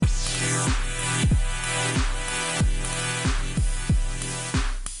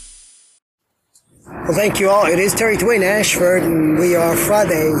Well, thank you all. It is Terry Dwayne Ashford, and we are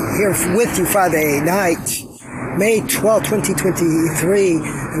here with you Friday night, May 12, 2023,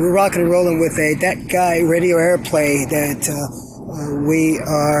 and we're rocking and rolling with a DatguyRadio airplay that we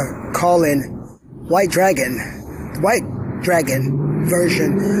are calling White Dragon version.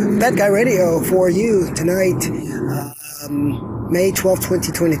 DatguyRadio for you tonight, May 12,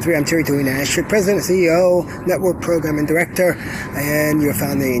 2023. I'm Terry Dwayne Ashford, President, CEO, Network Program and Director, and your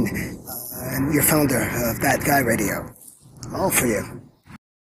founder of DatguyRadio. All for you.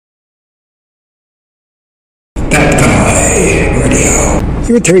 DatguyRadio.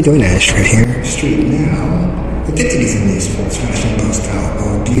 You're Terry Dwayne Ashford here. Street now. Identities in news, sports, fashion,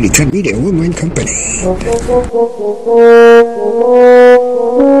 lifestyle, beauty, tech, media, online company.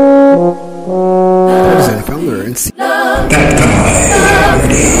 President, founder, and CEO.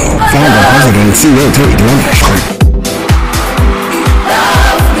 DatguyRadio. Founder, president, and CEO Terry Dwayne Ashford.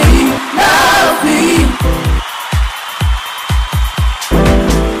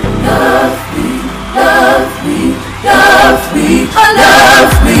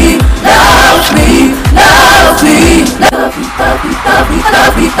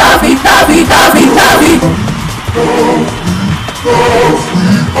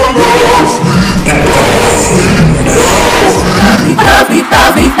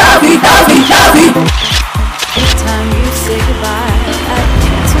 Anytime you say goodbye, I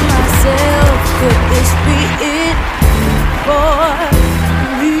think to myself, could this be it for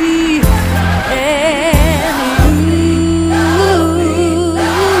me and you?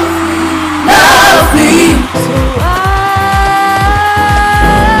 Love me. So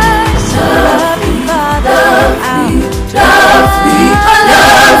should I be bothered out? Love me,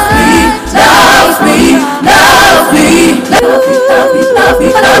 love me, love me, love me, love me, love me, love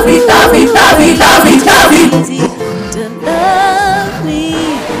me, love me, love me, love me, love me, love me. To love me,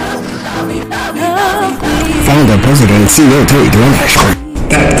 love me. Founder, president, and CEO Terry Dwayne Ashford.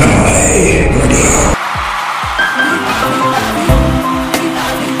 DatguyRadio.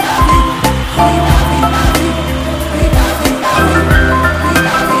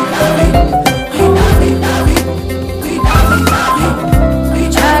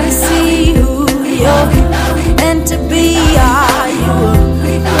 Try to see who you're meant to be. Are you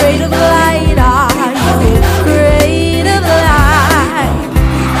afraid of light? Are you afraid of light?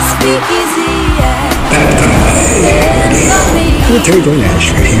 Speak easy and love me. You're Terry Dwayne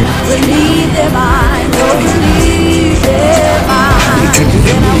Ashford here. Believe their mind, oh believe their mind.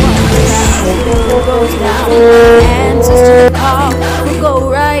 Then I wonder how it all goes down. Answers to the call will go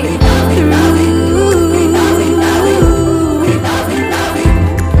right through.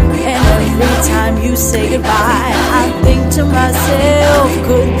 And every time you say goodbye, I think to myself,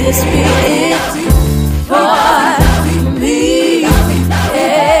 could this be it for me and you?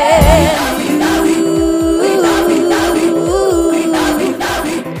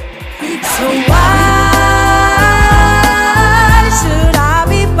 So why should I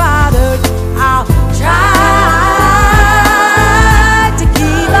be bothered? I'll try to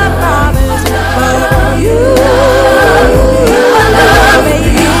keep my promise, but you love me,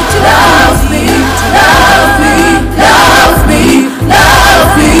 love me, love me, love me,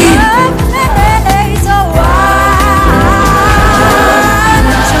 love me. So why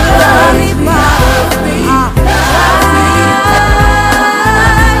should I be bothered? I'll try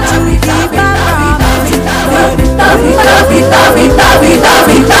to keep my promise, but love me, love me, love me, love me, love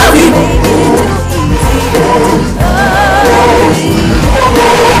me, love me.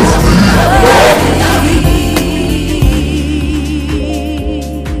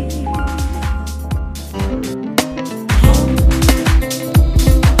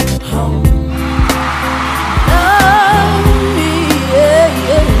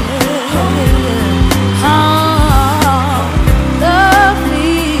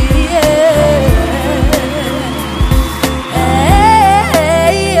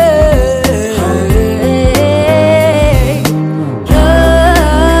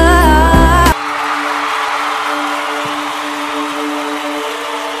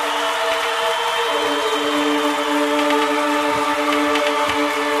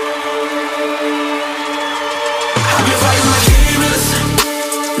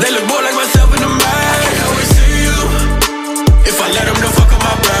 They look more like myself in the mind. I always see you. If I let them know, fuck up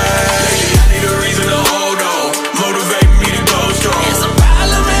my brain. Lately, I need a reason to hold on. Motivate me to go strong. It's a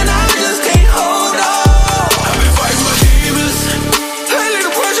problem and I just can't hold on. I've been fighting my demons. Lately,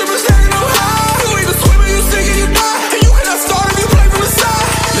 the pressure been stacking up high. You either swim or you sink and you die. And you cannot start if you play from the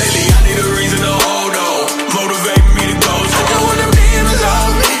side. Lately, I need a reason to hold on. Motivate me to go strong. I just want them demons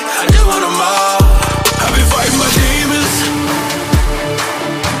off me. I just want them all. I've been fighting my demons.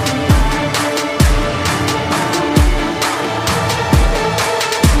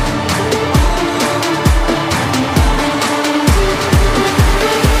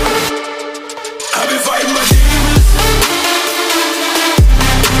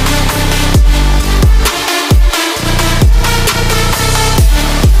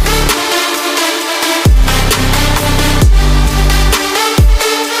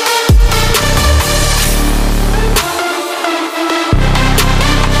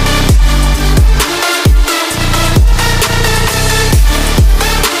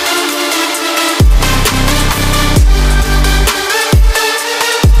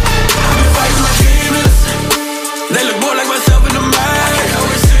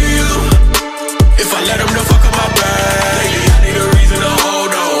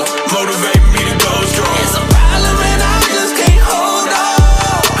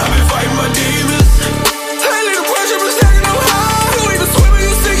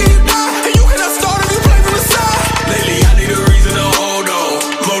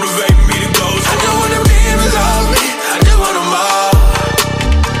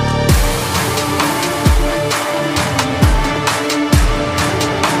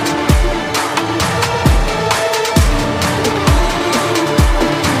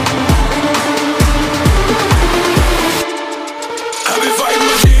 fight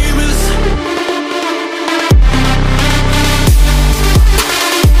my demons.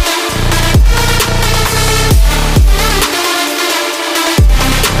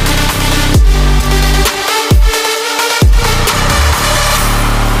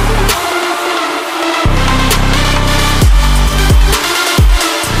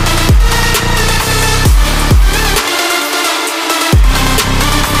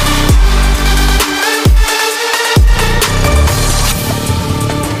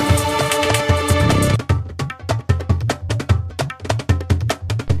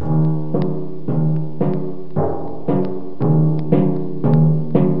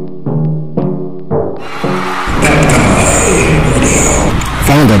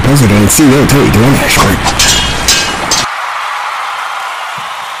 Founder, President, and CEO Dwayne Ashford.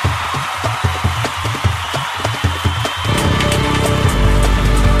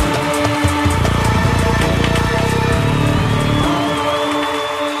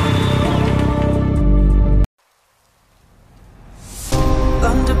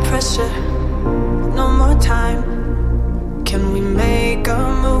 Under pressure, no more time. Can we make a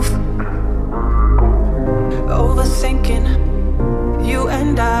move? Overthinking, you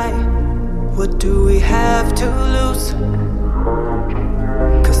and I. What do we have to lose?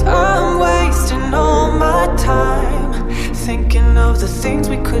 'Cause I'm wasting all my time thinking of the things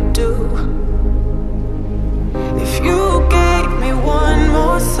we could do. If you gave me one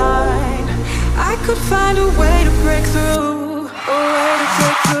more sign, I could find a way to break through. A way to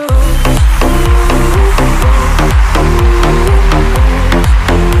break through.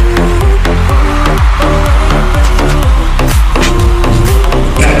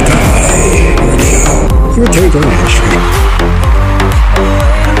 You're Dwayne Ashford.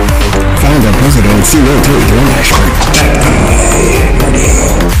 Founder, President, and CEO Dwayne Ashford. DatguyRadio.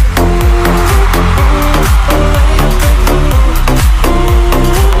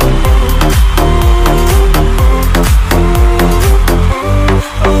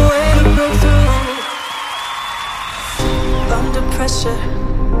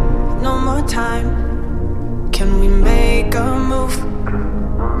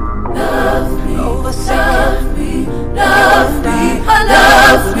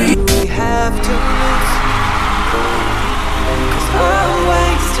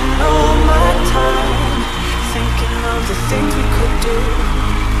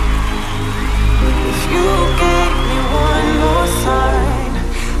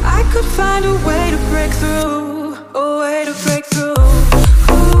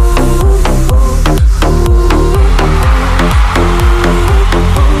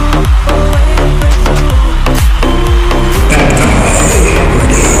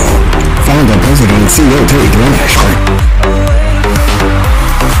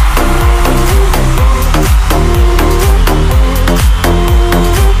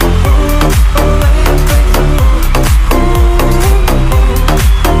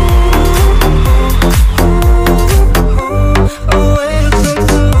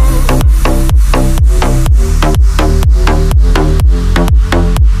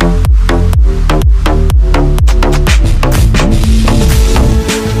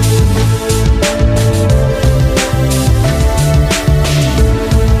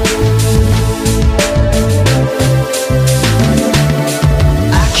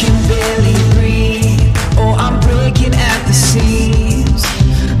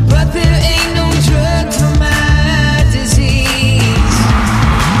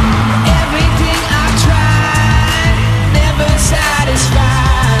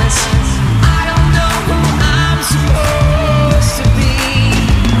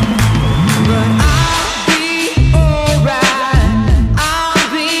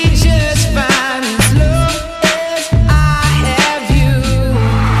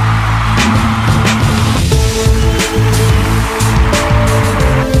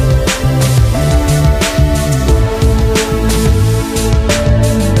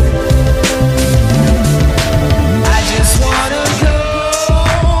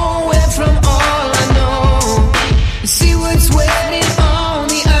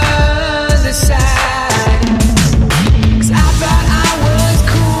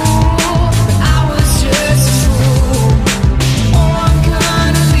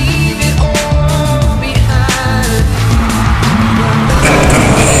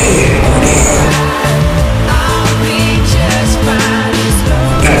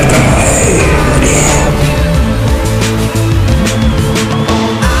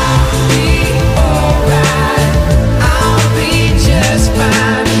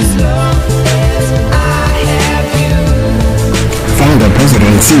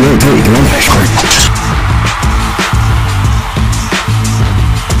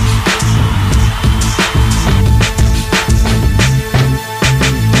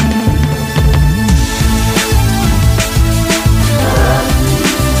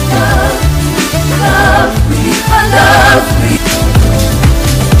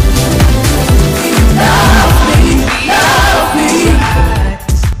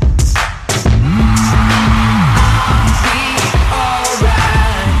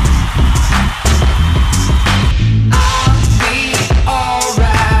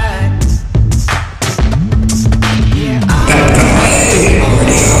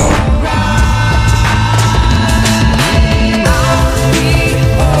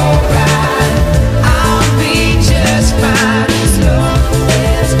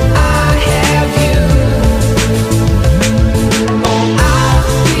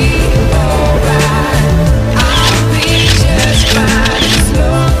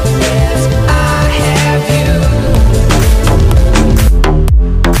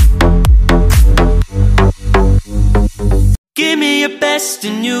 best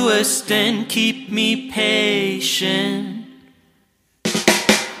and your worst and keep me patient.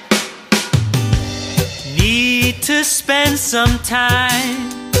 Need to spend some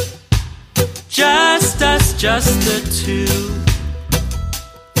time, just us, just the two.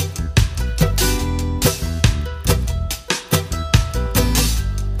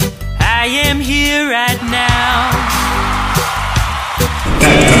 I am here right now.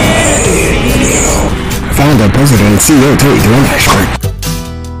 Founder, President, and CEO Dwayne Ashford.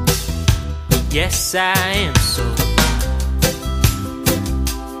 Yes, I am so.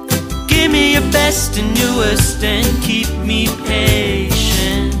 Give me your best and your worst and keep me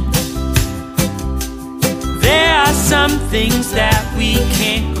patient. There are some things that we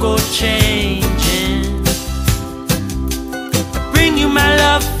can't go changing. Bring you my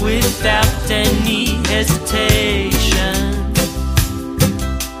love without any hesitation.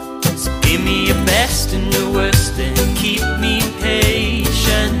 So give me your best and your worst and keep me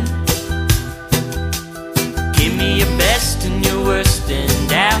patient. Give me your best and your worst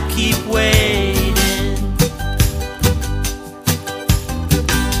and I'll keep waiting.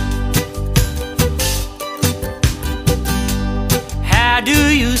 How do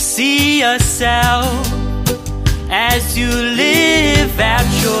you see yourself as you live out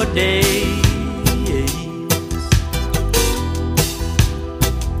your days?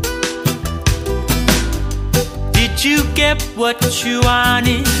 Did you get what you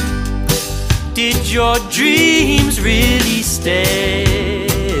wanted? Did your dreams really stay?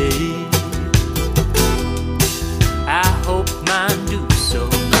 I hope mine do so.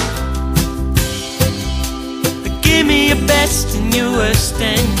 But give me your best and your worst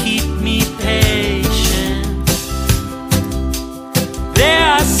and keep me patient. There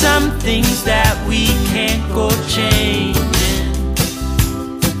are some things that we can't go changing.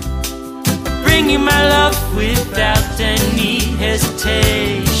 Bring you my love without any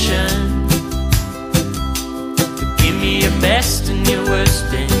hesitation. Give me your best and your worst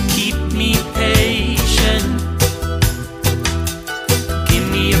and keep me patient. Give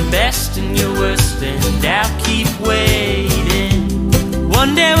me your best and your worst and I'll keep waiting.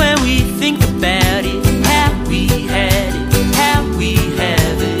 One day when we think about it, how we had it, how we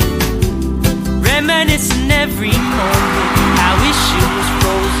have it, reminiscing every moment. I wish it was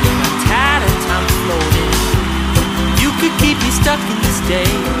frozen, I'm tired of time floating. You could keep me stuck in this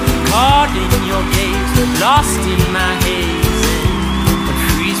day, caught in your gaze, lost in my haze. But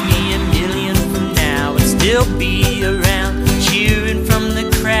freeze me a million from now and still be around, cheering from the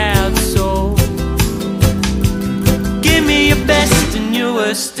crowd. So give me your best and your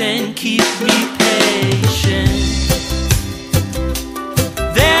worst and keep me patient.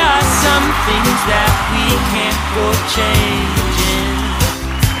 There are some things that we can't go changing.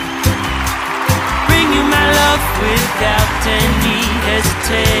 Bring you my love without any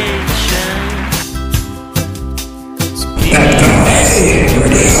hesitation. So give me your best and your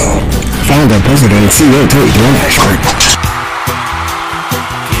worst. Founder, President, and CEO Dwayne Ashford.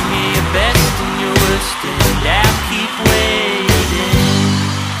 Give me your best and your worst and I'll keep waiting.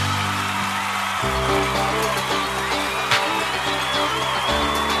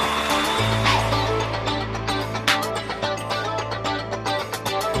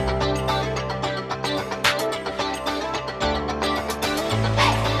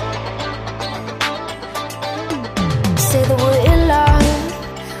 Say that we're in love,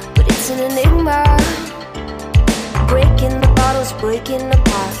 but it's an enigma. Breaking the bottles, breaking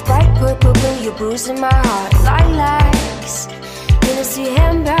apart. Bright purple blue, you're bruising my heart. Lilacs, Tennessee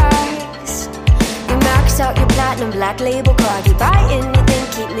handbags. You max out your platinum black label card. You buy anything,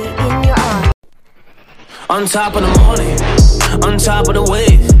 keep me in your arms. On top of the morning, on top of the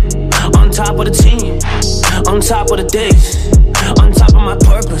wave, on top of the team, on top of the days, on top of my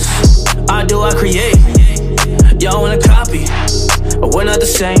purpose. I do, I create. Y'all wanna copy, but we're not the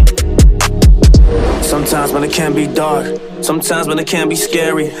same. Sometimes when it can be dark, sometimes when it can be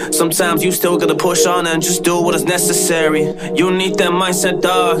scary, sometimes you still gotta push on and just do what is necessary. You need that mindset,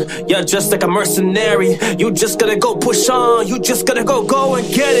 dog. You're just like a mercenary. You just gotta go push on. You just gotta go and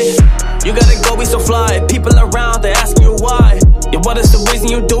get it. You gotta go be so fly. People around, they're asking you why. Yeah, what is the reason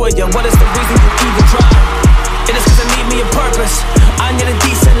you do it? Yeah, what is the reason you even try? It is cause I need me a purpose. I need a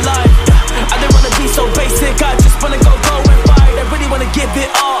decent life. I didn't wanna be so basic. I just wanna go and fight. I really wanna give it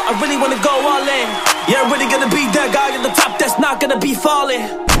all. I really wanna go all in. Yeah, I'm really gonna be that guy at the top that's not gonna be falling.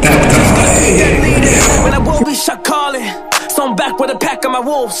 Just gonna be that leader. When I will be shot calling. So I'm back with a pack of my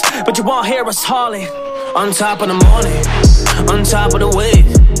wolves, but you won't hear us hauling. On top of the morning, on top of the wave,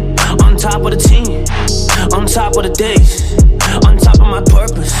 on top of the team, on top of the days, on top of my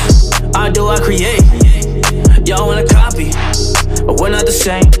purpose. I do, I create. Y'all wanna copy, but we're not the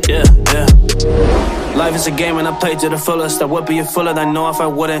same. Yeah, yeah. Life is a game and I play to the fullest. I would be a fuller than I know if I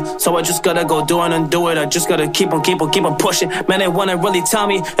wouldn't. So I just gotta go do it and do it. I just gotta keep on pushing. Man, they wanna really tell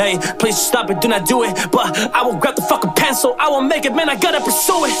me, hey, please stop it, do not do it. But I will grab the fucking pencil, I will make it, man, I gotta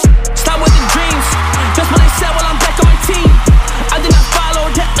pursue it. Stop with the dreams, that's what they said while I'm back on my team. I did not follow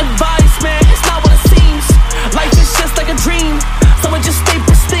that advice, man, it's not what it seems. Life is just like a dream, so I just stay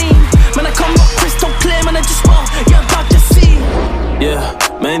pristine. Man, I come up crystal clear, man, I just want, you're about to see. Yeah,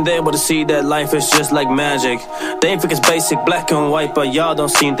 man, they able to see that life is just like magic. They think it's basic, black and white, but y'all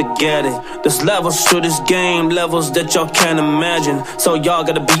don't seem to get it. There's levels to this game, levels that y'all can't imagine. So y'all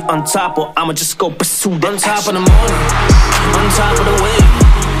gotta be on top, or I'ma just go pursue the on top of the morning, on top of the wave,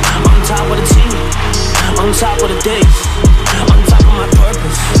 on top of the team, on top of the days, on top of my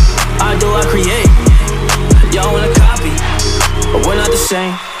purpose. I do, I create. Y'all wanna copy, but we're not the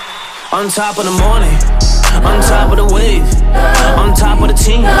same. On top of the morning, on top of the wave, on top of the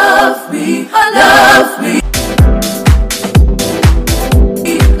team. Love me, love me.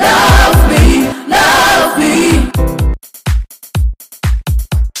 Love me, love me.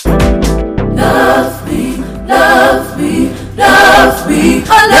 Love me, love me, love me,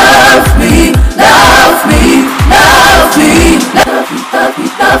 love me, love me, love me. Love me, love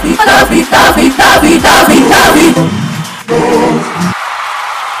me, love me, love me, love me, love me, love me, love me.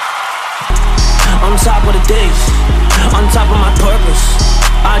 On top of the days, on top of my purpose,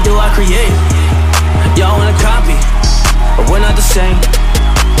 I do, I create. Y'all wanna copy, but we're not the same.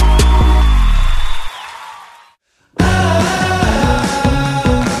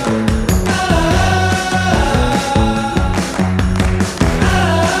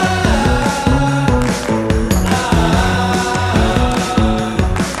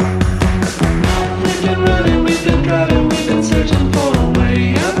 We've been running, we've been driving, we've been searching for a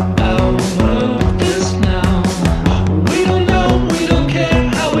way out.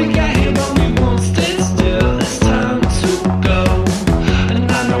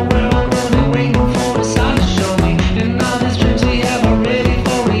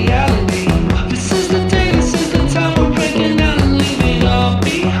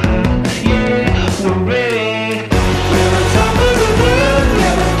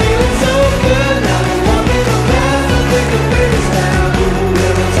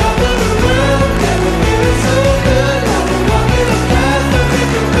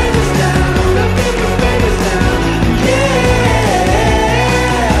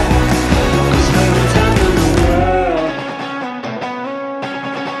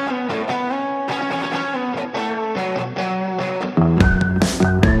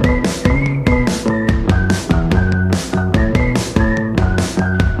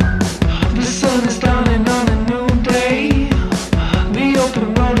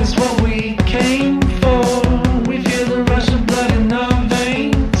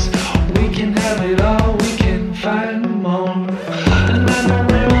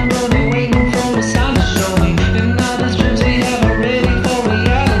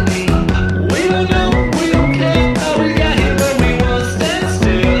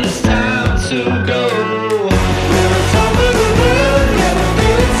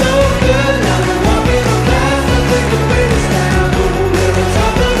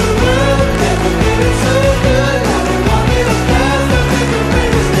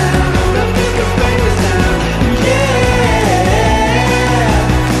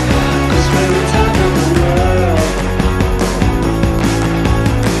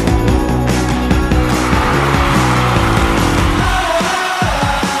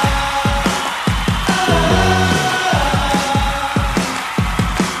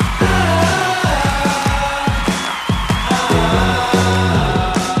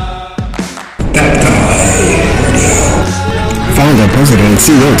 President and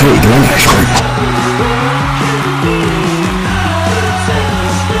CEO Dwayne Ashford.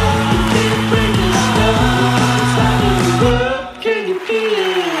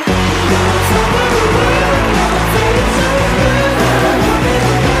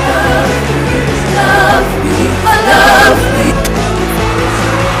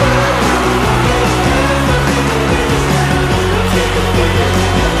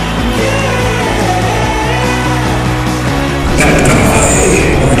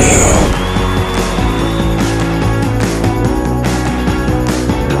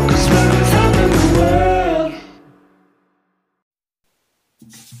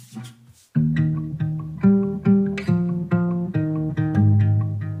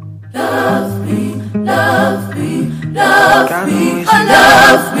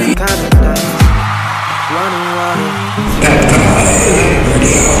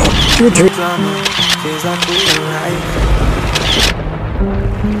 DatguyRadio. Feels like we're right.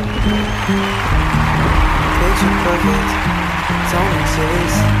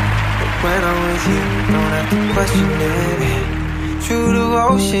 When I'm with you, don't have to question it. True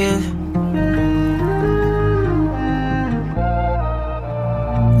devotion.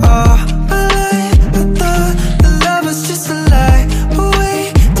 All my life I thought that love was just a lie, a way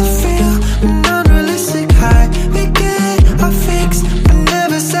to feel an unrealistic high. We get our fix, but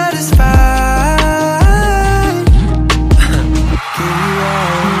never satisfied. Give you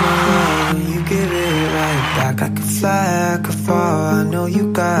all of my love and you give it right back. I could fly, I could fall, I know you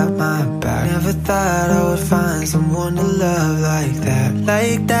got my back. Never thought I would find someone to love like that.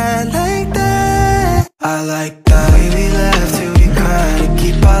 Like that, like that. I like that. We laugh till we cry to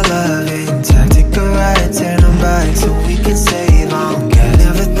keep our love intact. Take a ride, turn them back so we can save on gas.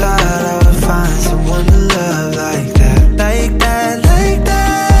 Never thought I would find someone to love like that. Like that, like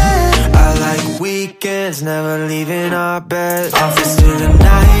that. I like weekends, never leaving our bed. Office till the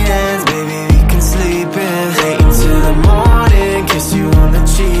night ends, baby, we can sleep in. Late into the morning, kiss you on the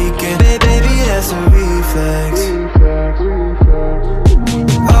cheek, and baby, that's a reflex.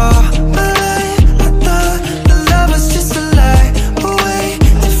 Oh, my life, I thought the love was just a lie, a way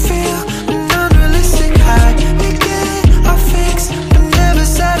to feel an unrealistic high. We get our fix, but never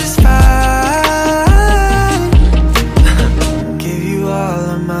satisfied. Give you all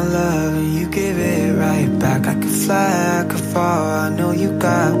of my love and you give it right back. I could fly, I could fall, I know you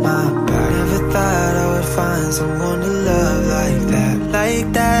got my back. Never thought I would find someone to love like that.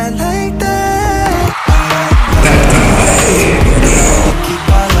 Like that, like that. Keep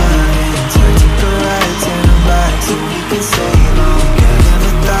our love intact, take a ride, turn them back so we can save on gas.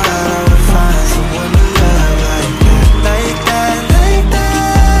 Never thought I would find someone to love like that. Like that, like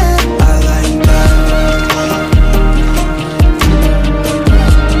that. I like that.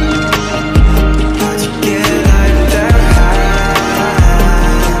 How'd you get like that high?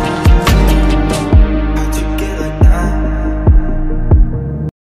 How'd you get like that?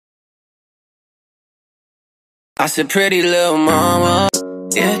 I said pretty little mama,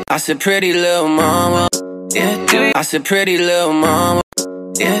 yeah. I said pretty little mama, yeah. I said pretty little mama,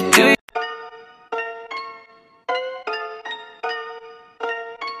 yeah.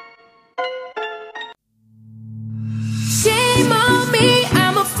 Shame on me,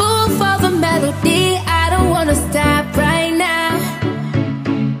 I'm a fool for the melody. I don't wanna stop right now.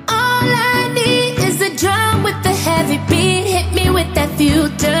 All I need is a drum with a heavy beat. Hit me with that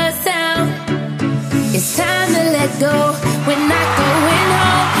future sound. It's time to let go. We're not going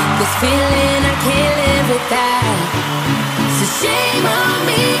home. This feeling I can't live without. So shame on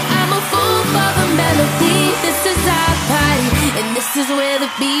me, I'm a fool for the melody. This is our party, and this is where the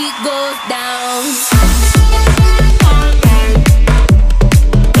beat goes down.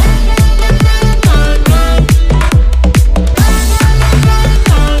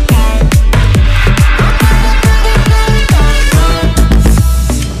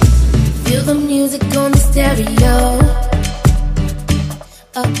 Feel the music on the stereo.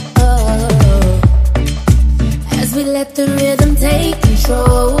 Oh, oh. As we let the rhythm take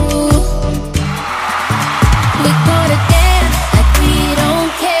control. We're gonna dance like we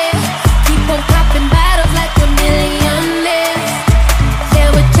don't care. Keep on popping bottles like we're millionaires. Yeah,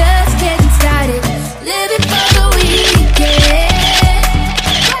 we're just getting started, living for the weekend.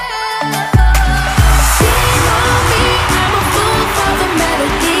 Shame on me, I'm a fool for the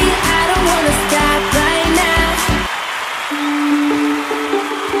melody. I don't wanna stop right now.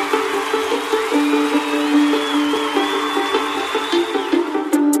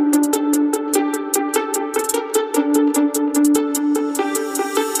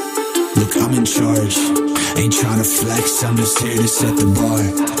 Look, I'm in charge. Ain't tryna flex, I'm just here to set the bar.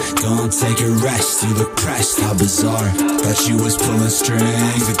 Don't take a rest, you look pressed, how bizarre. Thought you was pulling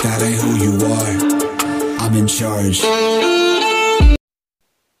strings, but that ain't who you are. I'm in charge.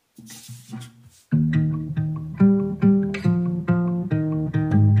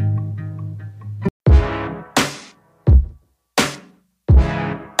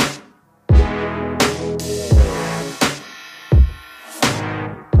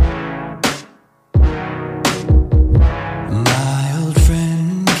 My old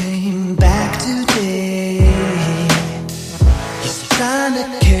friend came back today. He's trying to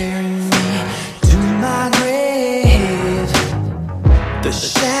carry me to my grave. The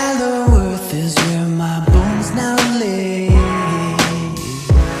shallow earth is where my bones now lay.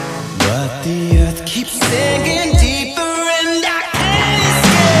 But the earth keeps sinking deeper and I can't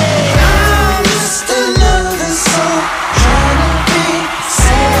escape. I'm just another soul trying to be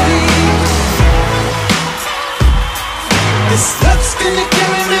saved. This love's gonna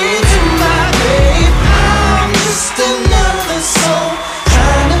carry me to my grave. I'm just another soul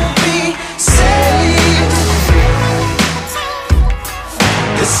trying to be saved.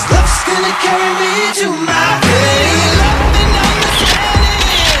 This love's gonna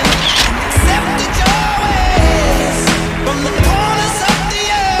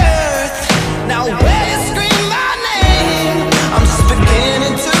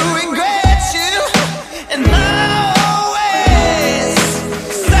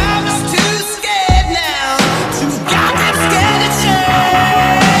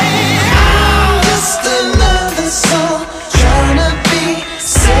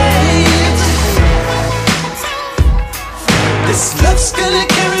love's gonna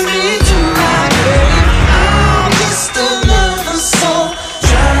carry me to my grave. I'm just another soul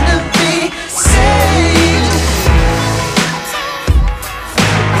trying to be saved.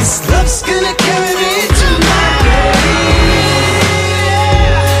 This love's gonna carry me to my grave.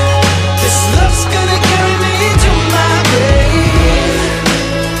 This love's gonna carry me to my grave.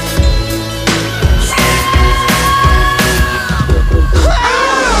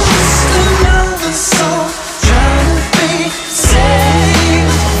 I'm just another soul trying to be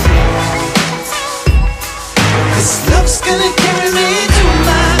saved. This love's gonna carry me to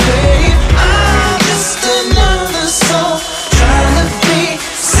my grave. I'm just another soul trying to be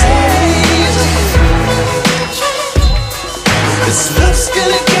saved. This love's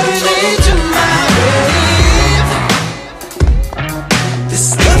gonna carry me to my grave. This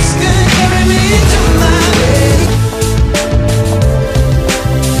love's gonna carry me to my grave.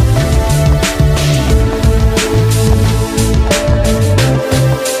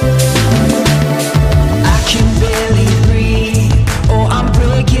 I can barely breathe, oh, I'm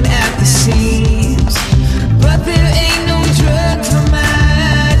breaking at the seams. But there ain't no drug for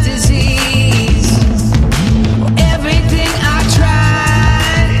my disease. Everything I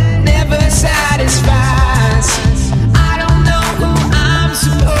tried never satisfies. I don't know who I'm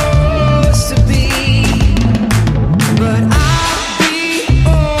supposed to be, but I'll be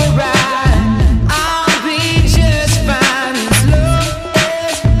alright. I'll be just fine as long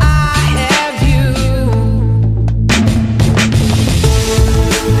as I have you.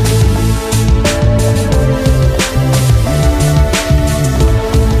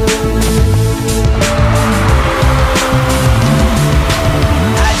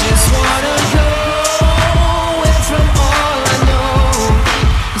 I just wanna go away from all I know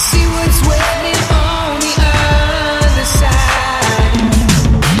and see what's waiting on the other side.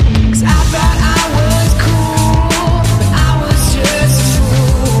 'Cause I thought I was cool, but I was just a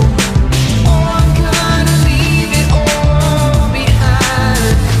fool. Oh, I'm gonna leave it all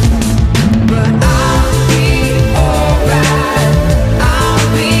behind. But I'll be alright. I'll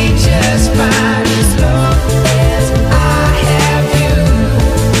be just fine as long as I have you.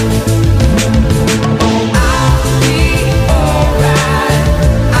 Oh, I'll be alright.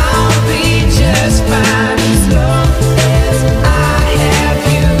 I'll be just fine as long as I have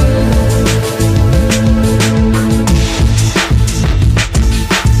you.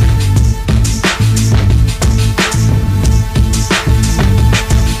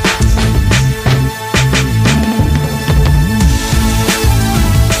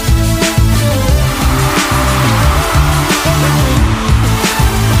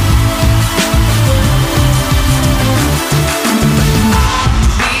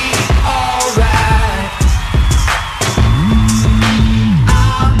 Alright.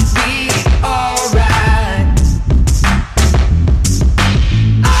 I'll be alright.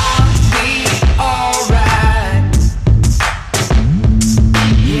 I'll be alright.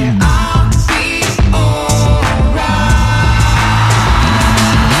 Yeah, I'll be alright.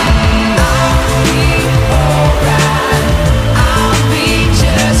 I'll be alright. I'll be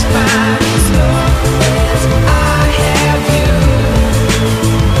just fine as long as I have you.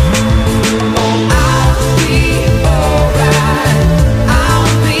 Oh, I'll be alright.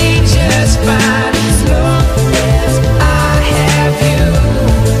 I'll be just fine as long as I have you.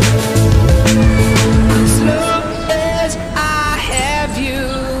 As long as I have you.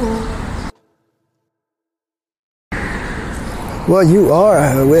 Well, you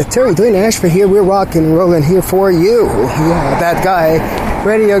are with Terry, Dwayne, Ashford here. We're rocking and rolling here for you. Yeah, That Guy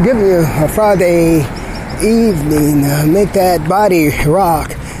Radio giving you a Friday evening. Make that body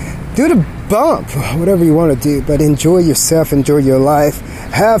rock. Do the bump, whatever you want to do, but enjoy yourself, enjoy your life.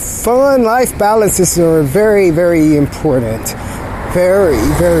 Have fun. Life balances are very, very important. Very,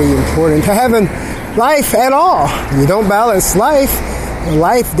 very important to having life at all. You don't balance life,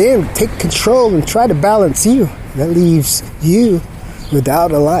 then take control and try to balance you. That leaves you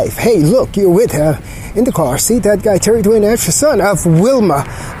without a life. Hey, look, you're with her in the car. See that guy, Terry Dwayne Ashford, son of Wilma,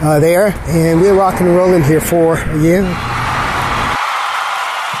 there. And we're rocking and rolling here for you.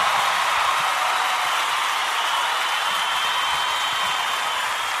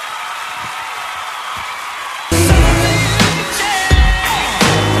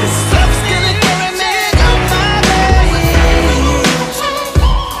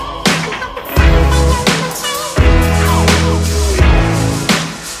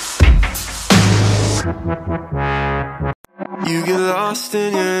 You get lost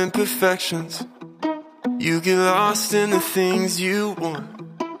in your imperfections. You get lost in the things you want.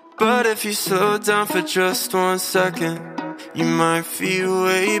 But if you slow down for just 1 second, you might feel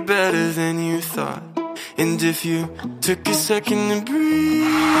way better than you thought. And if you took a second to breathe,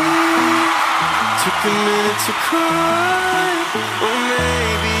 took a minute to cry, or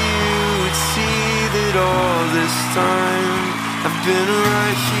maybe you'd see that all this time I've been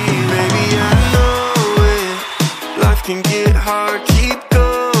right here. Baby, I know it, life can get hard, keep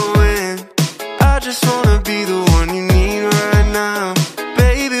going. I just wanna be the one you need right now.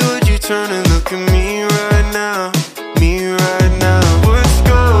 Baby, would you turn and look at me right now? Me right now. What's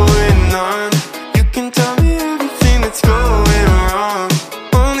going on? You can tell me everything that's going wrong.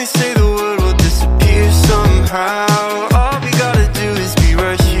 Only say the word will disappear somehow. All we gotta do is be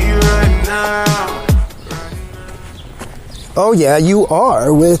right here, right now. Oh yeah, you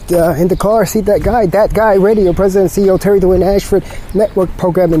are with in the car. See that guy radio, President and CEO Terry Dwayne Ashford, network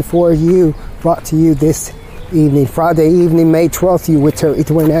programming for you, brought to you this evening, Friday evening, May 12th. You with Terry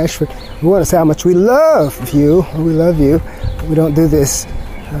Dwayne Ashford. We want to say how much we love you. We love you. We don't do this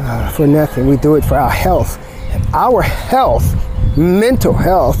for nothing. We do it for our health. And our health, mental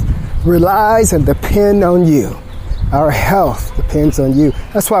health, relies and depends on you. Our health depends on you.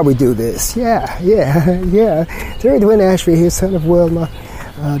 That's why we do this. Yeah. Terry Dwayne Ashford here, son of Wilma.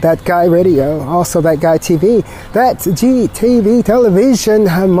 That Guy Radio, also That Guy TV. That's GTV television.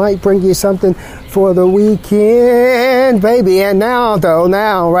 I might bring you something for the weekend, baby. And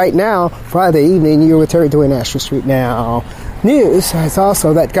right now, Friday evening, you're with Terry Dwayne Ashford Street Now. News is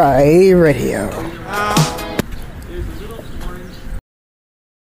also That Guy Radio.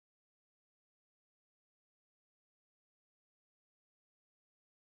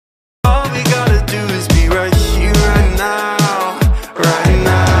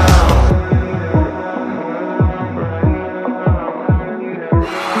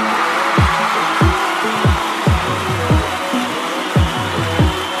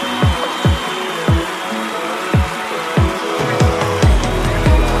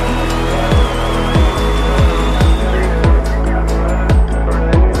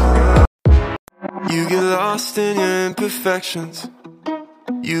 In your imperfections,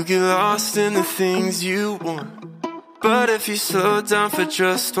 you get lost in the things you want. But if you slow down for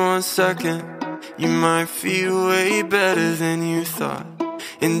just 1 second, you might feel way better than you thought.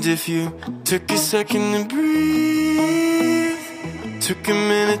 And if you took a second to breathe, took a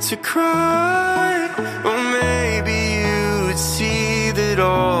minute to cry, or maybe you'd see that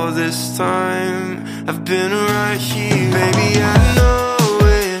all this time I've been right here. Baby, I know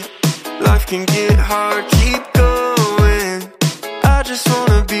it, life can get hard, keep going. I just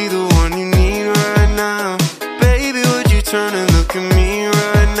wanna be the one you need right now. Baby, would you turn and look at me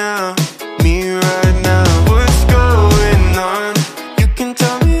right now? Me right now. What's going on? You can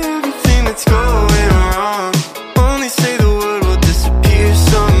tell me everything that's going wrong. Only say the word will disappear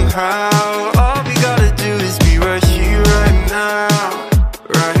somehow. All we gotta do is be right here, right now.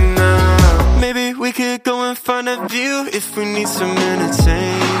 Right now. Maybe we could go and find a view if we need some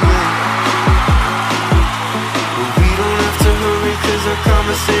entertainment. Cause our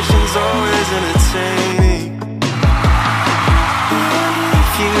conversation's always entertaining.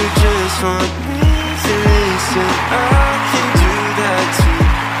 If you just want me to listen, I can do that too.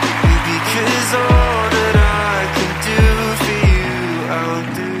 Because all that I can do for you, I'll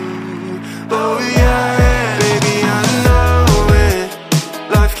do. Oh yeah, baby, I know it.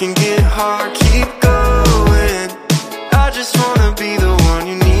 Life can get hard, keep going. I just wanna be the one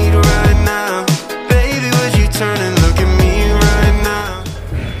you need right now. Baby, would you turn and look at me?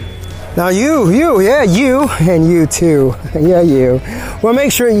 Now you, and you too. Yeah, you. Well, make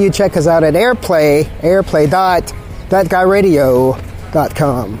sure you check us out at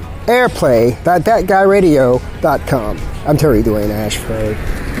airplay.thatguyradio.com. Airplay.thatguyradio.com. I'm Terry Dwayne Ashford.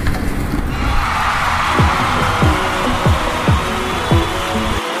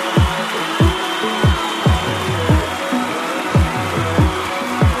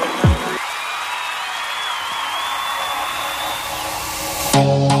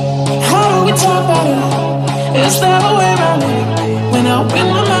 Is there a way around it? When I open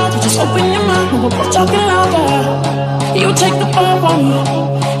my mouth, you just open your mouth. We're both talking louder. You take the fall for me,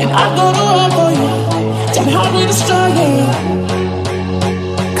 and I go to war for you. Tell me how we destroy it.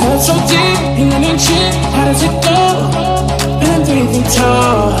 Cut so deep, and in cheap. How does it go? And anything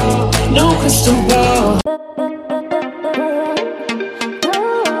tall, no crystal ball.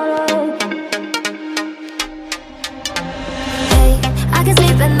 Hey, I can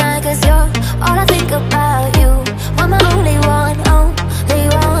sleep at night 'cause you're all I think about. You are my only one,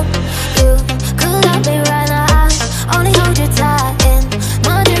 you. Could I be right now? I only hold you tight in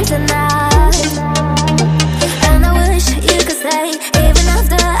my dreams tonight. And I wish you could stay even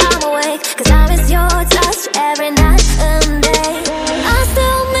after I'm awake, 'cause I miss your touch every night and day. I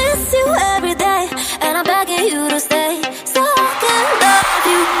still miss you every day, and I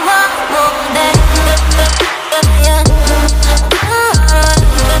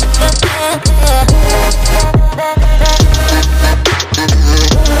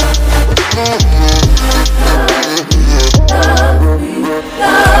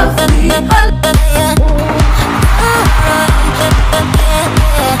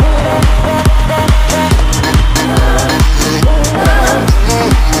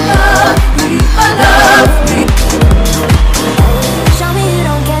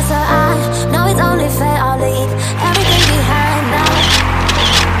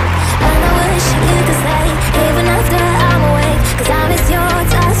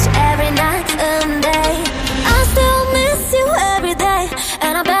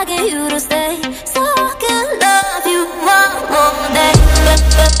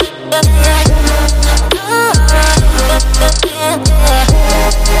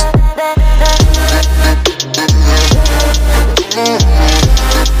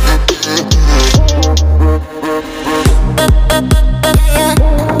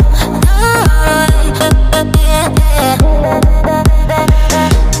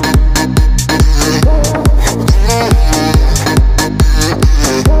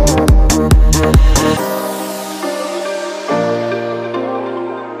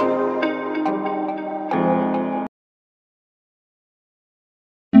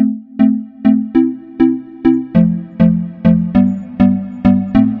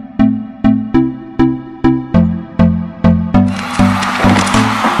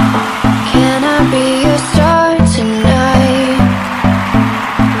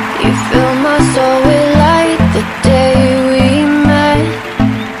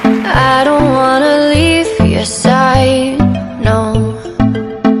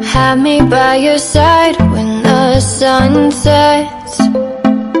sun sets.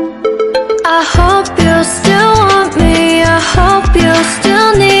 I hope you'll still want me, I hope you'll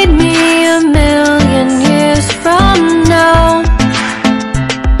still need me 1,000,000 years from now.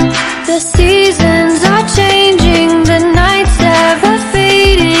 The seasons are changing, the nights ever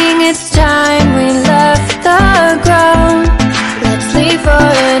fading. It's time we left the ground. Let's leave for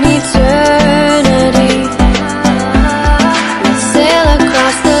an eternity. Let's sail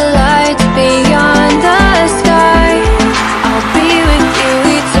across the lights beyond the sky. I'll be with you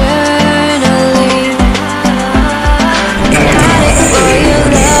eternally. Addict for your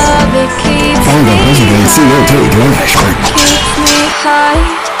love, it keeps me high. Keeps me high.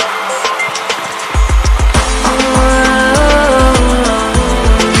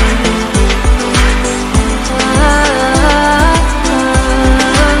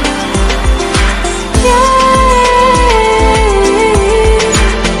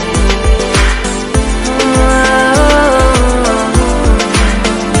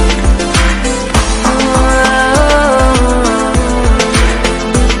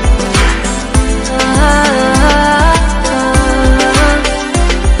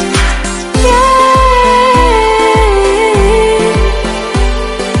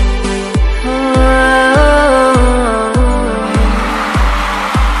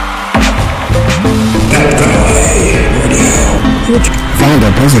 Find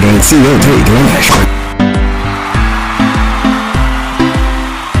our president, CEO, Dwayne Ashford.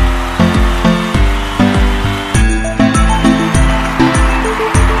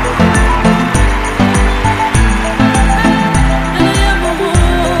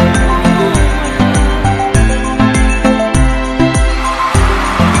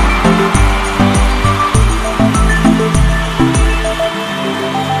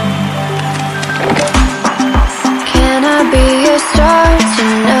 Can I be your star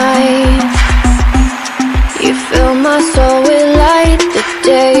tonight? You fill my soul with light the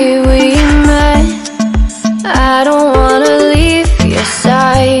day we met. I don't wanna leave your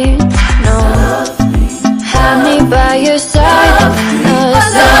side, no. Have me by your side when the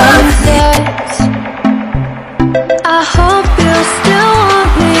sun sets. I hope you'll still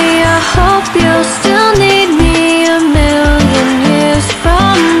want me, I hope you'll still need me 1,000,000 years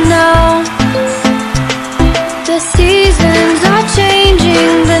from now. The seasons are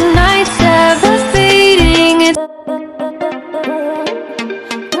changing, the nights ever fading.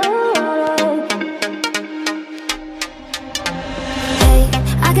 Hey,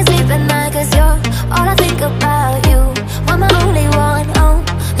 I can sleep at night 'cause you're all I think about. You were my only one,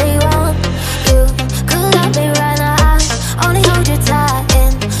 you. Could I be right now? I only hold you tight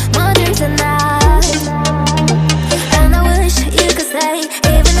in my dreams tonight. And I wish you could stay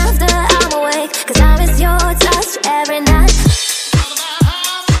even after I'm awake, 'cause I miss your touch every night.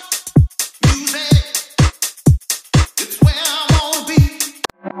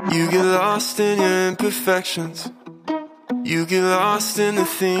 You get lost in your imperfections. You get lost in the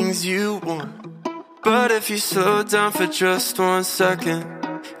things you want. But if you slow down for just 1 second,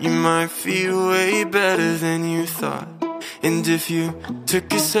 you might feel way better than you thought. And if you took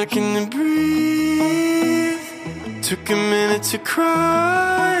a second to breathe, took a minute to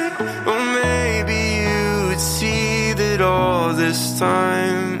cry, well maybe you would see that all this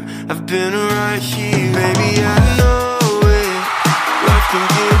time I've been right here. Maybe I know it, life can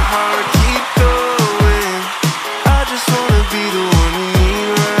get hard, keep going. I just wanna be the one you need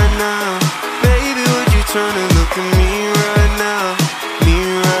right now. Baby, would you turn and look at me right now? Me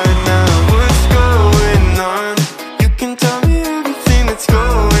right now. What's going on? You can tell me everything that's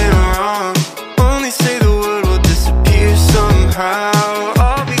going wrong. Only say the word will disappear somehow.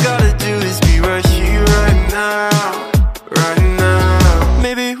 All we gotta do is be right here, right now. Right now.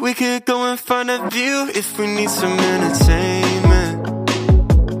 Maybe we could go and find a view if we need some entertainment.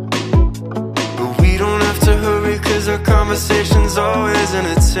 But we don't have to hurry 'cause our conversation's always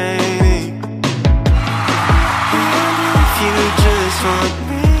entertaining. If you just want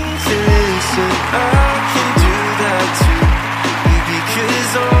me to listen, I can do that too.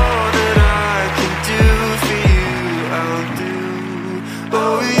 Because all that I can do for you, I'll do.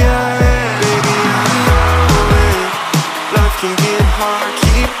 Oh yeah, baby, I know it. Life can get hard,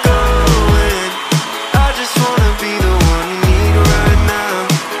 keep going. I just wanna be the one you need right now.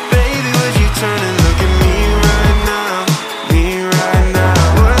 Baby, would you turn and look at me right now? Me right now.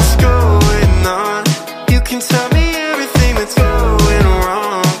 What's going on? You can tell me everything that's going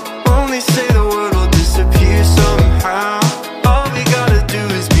wrong. Only say the word will disappear.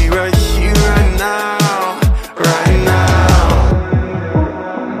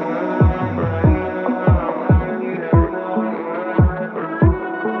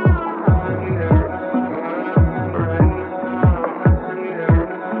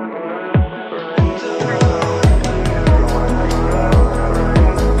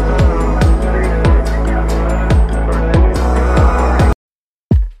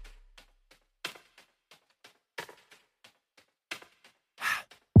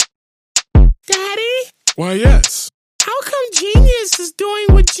 Why, yes. How come Genius is doing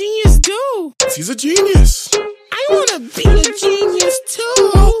what Genius do? He's a genius. I want to be a genius too.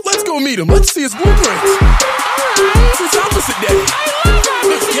 Well, let's go meet him. Let's see his blueprints. Alright. It's opposite daddy. I love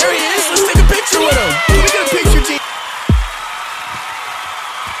opposite. Look, there he is. Let's take a picture with him. Can we get a picture, Genius?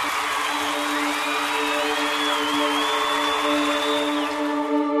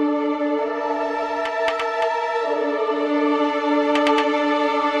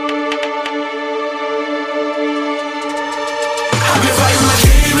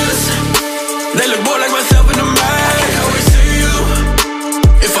 They look more like myself in the mag. I always see you.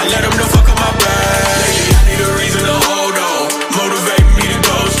 If I let them know, fuck up my bag. Lately, I need a reason to hold on. Motivate me to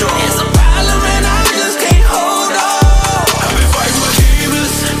go strong. It's a problem and I just can't hold on. I've been fighting my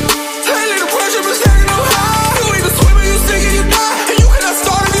demons. Lately, the pressure been stacking up high. You either swim or you sink and you die. And you cannot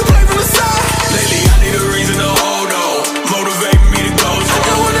start if you play from the side. Lately, I need a reason to hold on. Motivate me to go strong.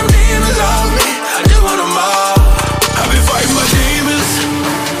 I don't want them demons off me. I just want them all. I've been fighting my demons.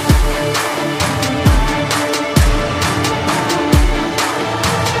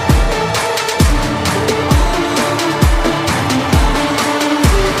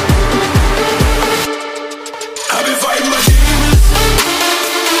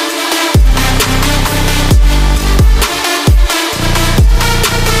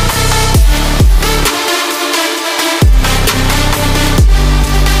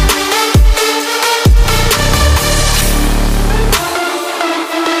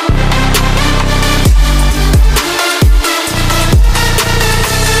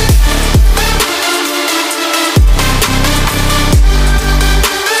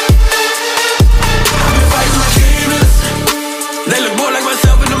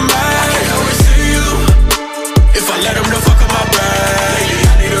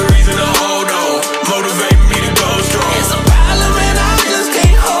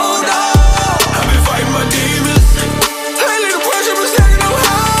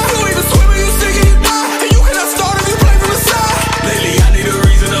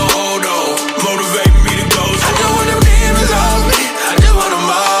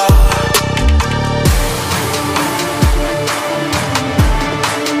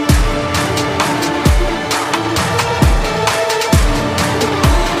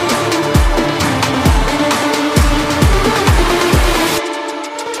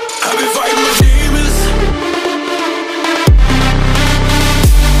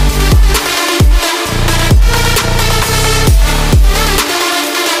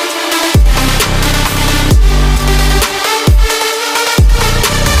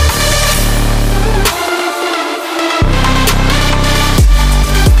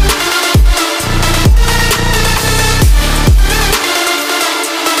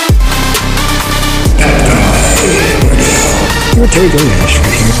 What are you doing,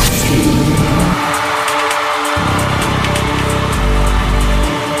 Ashford, here?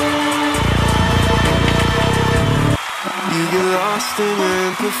 You get lost in your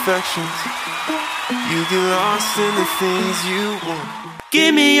imperfections. You get lost in the things you want.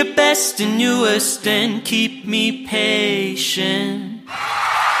 Give me your best and your worst and keep me patient.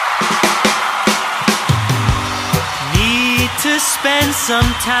 Need to spend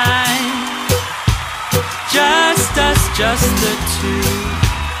some time. Just us, just the two.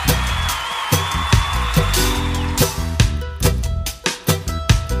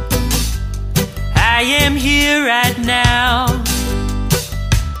 I am here right now,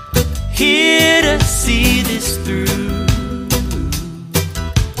 here to see this through.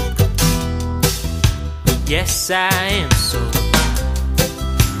 Yes, I am so.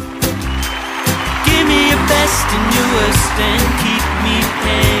 Give me your best and your worst and keep me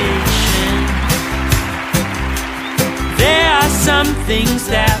patient. There are some things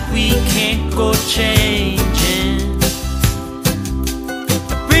that we can't go changing.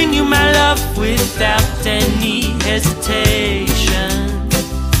 I bring you my love without any hesitation.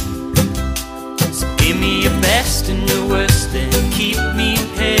 So give me your best and your worst and keep me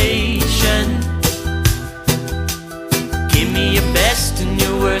patient. Give me your best and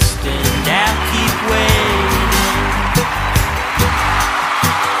your worst and I'll keep waiting.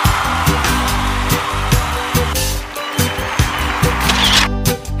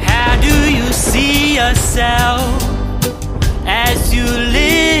 How do you see yourself as you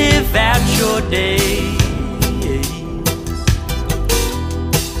live out your days?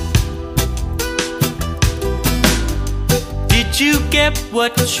 Did you get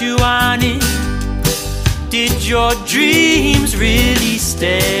what you wanted? Did your dreams really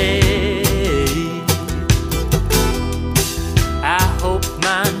stay? I hope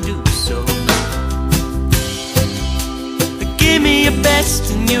mine do so. But give me your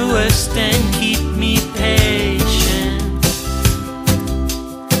best and your worst and keep me patient.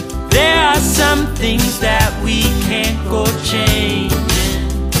 some things that we can't go changing.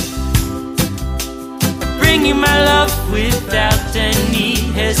 Bring you my love without any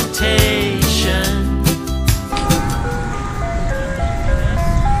hesitation.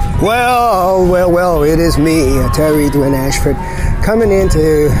 Well, it is me, Terry Dwayne Ashford, coming in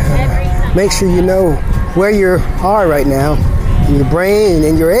to make sure you know where you are right now, in your brain,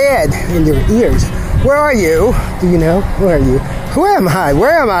 in your head, in your ears. Where are you? Do you know? Where are you? Who am I?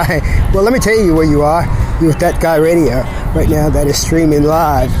 Where am I? Well, let me tell you where you are. You're with DatguyRadio right now. That is streaming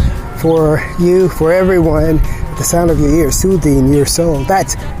live for you, for everyone, with the sound of your ears, soothing your soul.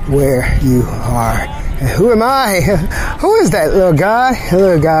 That's where you are. And who am I? Who is that little guy? The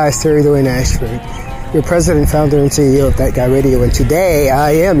little guy is Terry Dwayne Ashford, your president, founder, and CEO of DatguyRadio. And today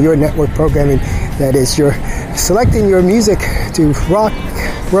I am your network programming. That is your selecting your music to rock,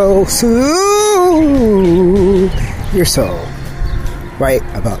 roll, soothe your soul right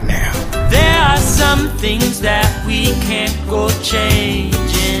about now. There are some things that we can't go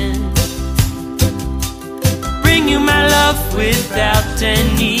changing. Bring you my love without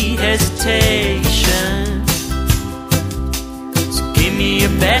any hesitation. So give me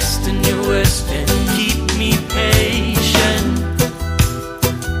your best and your worst and keep me patient.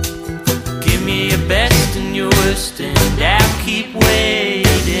 Give me your best and your worst and I'll keep waiting.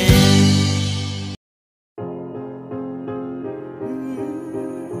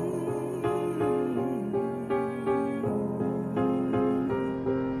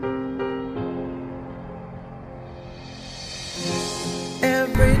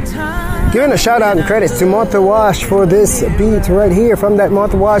 Giving a shout out and credits to Martha Wash for this beat right here from that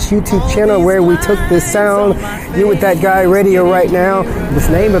Martha Wash YouTube channel where we took this sound. You're with DatguyRadio right now. The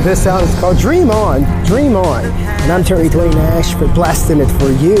name of this sound is called Dream On, Dream On. And I'm Terry Dwayne Ashford, blasting it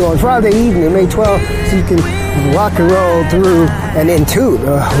for you on Friday evening, May 12th, so you can rock and roll through and into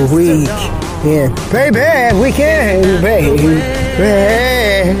the week. Yeah, baby, we can, baby.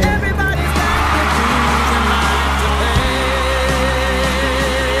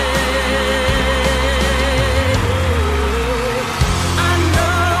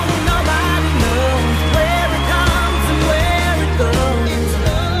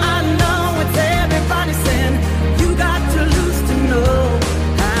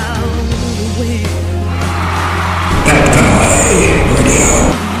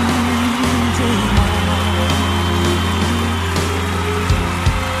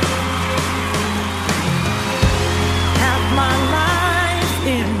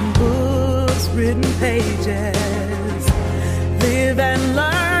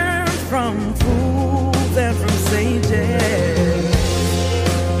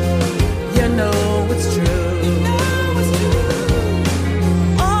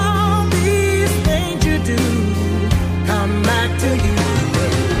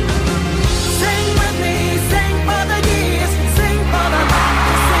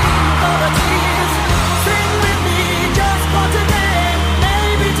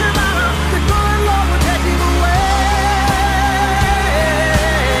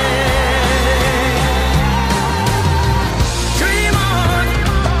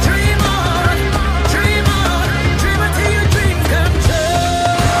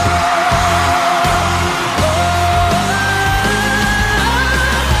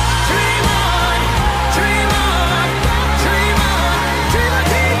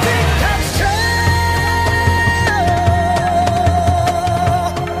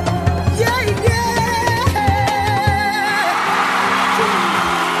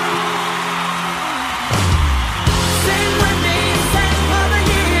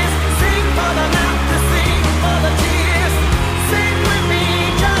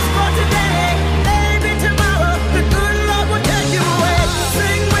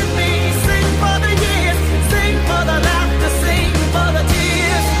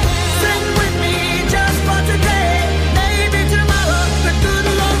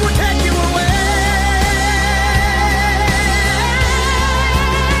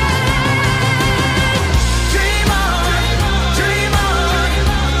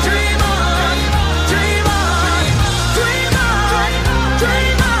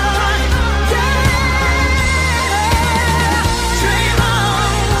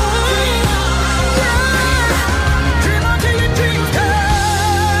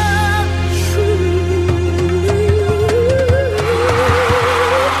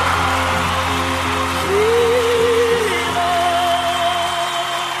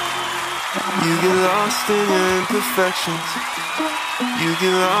 You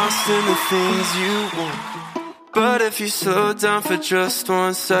get lost in the things you want. But if you slow down for just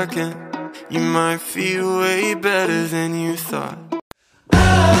 1 second, you might feel way better than you thought.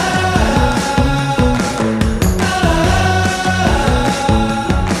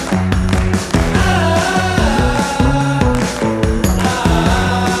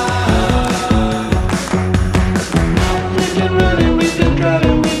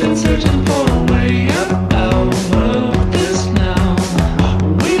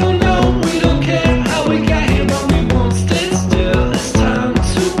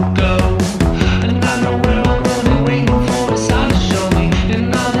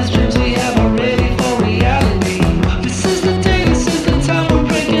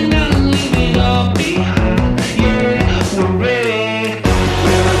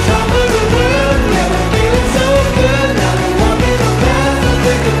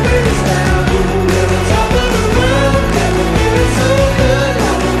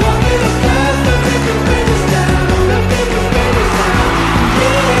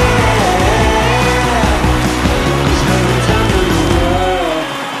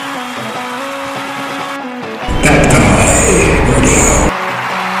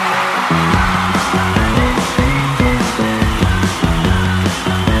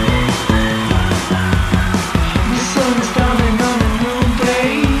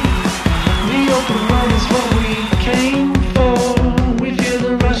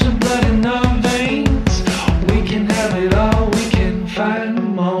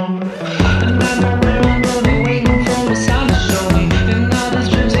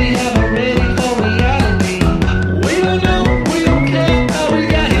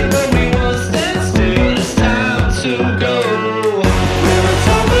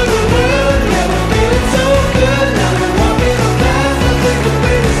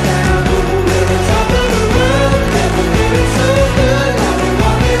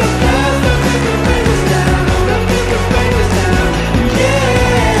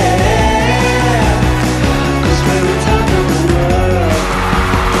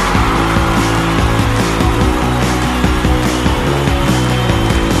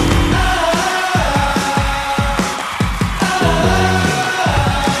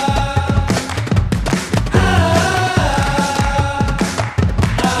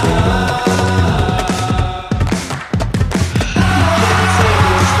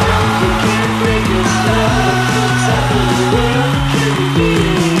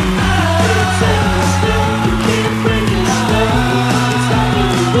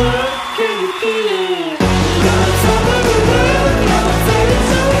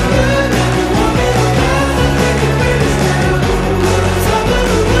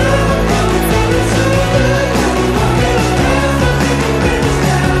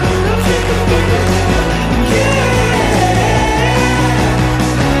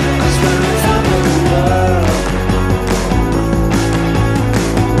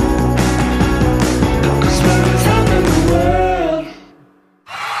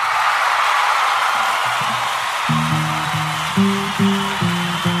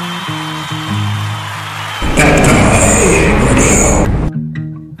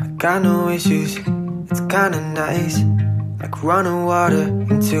 got no issues, it's kinda nice. Like running water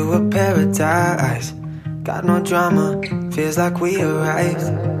into a paradise. Got no drama, feels like we arrived.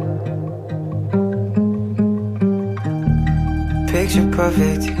 Picture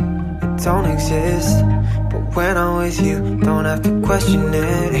perfect, it don't exist. But when I'm with you, don't have to question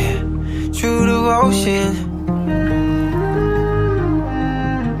it. True devotion.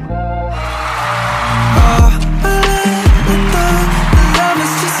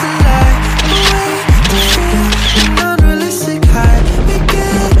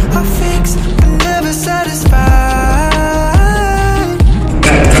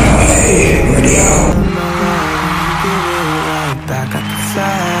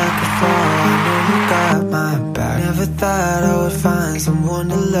 Thought I would find someone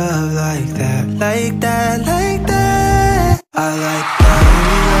to love like that, like that, like that. I like that.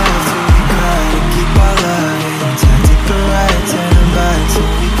 We love till we cry and keep our love intact. Take a ride, turn them back so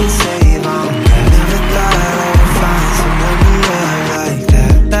we can save on that. Never thought I would find someone to love like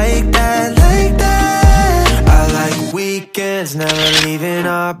that, like that, like that. I like weekends, never leaving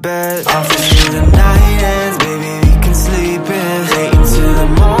our bed. Office till the night ends, baby we can sleep in. Late into the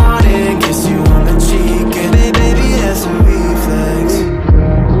morning, kiss you on the cheek and baby that's a reflex.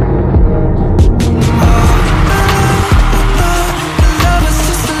 Love is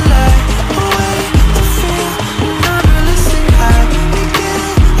just a lie, a way to feel an unrealistic high. We get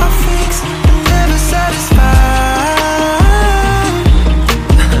our fix and never satisfied.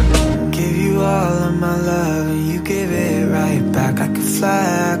 Give you all of my love and you give it right back. I could fly,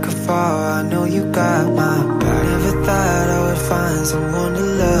 I could fall, I know you got my back. Never thought I would find someone to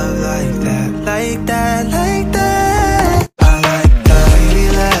love like that, like that, like that.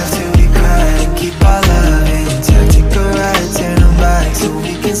 So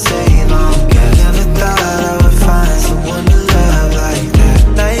we can save on gas. Never thought I would find someone to love like that,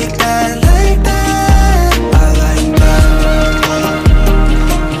 like that, like that. I like that.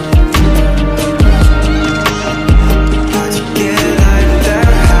 How'd you get like that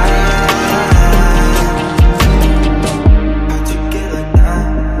high? How'd you get like that?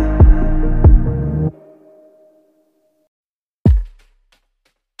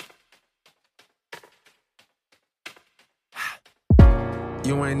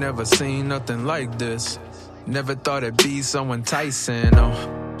 You ain't never seen nothing like this. Never thought it'd be so enticing. Oh,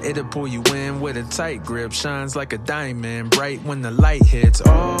 it'll pull you in with a tight grip. Shines like a diamond, bright when the light hits.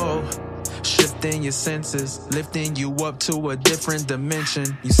 Oh, shifting your senses, lifting you up to a different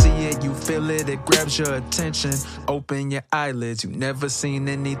dimension. You see it, you feel it, it grabs your attention. Open your eyelids, you've never seen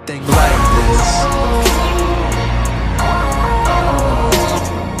anything like this.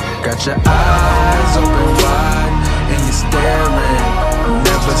 Got your eyes open wide and you're staring.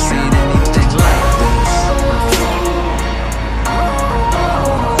 Never seen anything like this.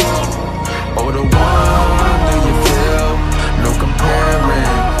 Oh, the wonder you feel, no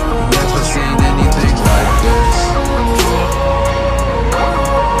comparing. Never seen anything like this.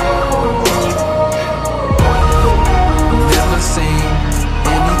 Never seen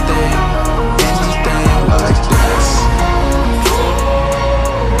anything like this.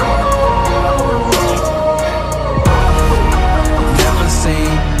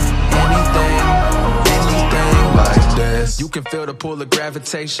 You can feel the pull of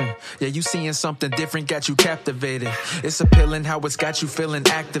gravitation. Yeah, you seeing something different, got you captivated. It's appealing how it's got you feeling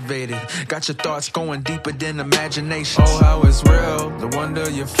activated. Got your thoughts going deeper than imagination. Oh, how it's real, the wonder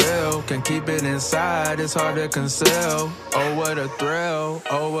you feel. Can keep it inside, it's hard to conceal. Oh, what a thrill,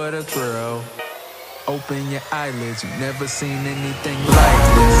 oh, what a thrill. Open your eyelids, you've never seen anything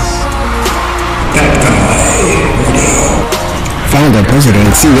like this. Founder,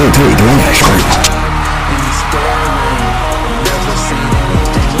 President, CEO Dwayne Ashford.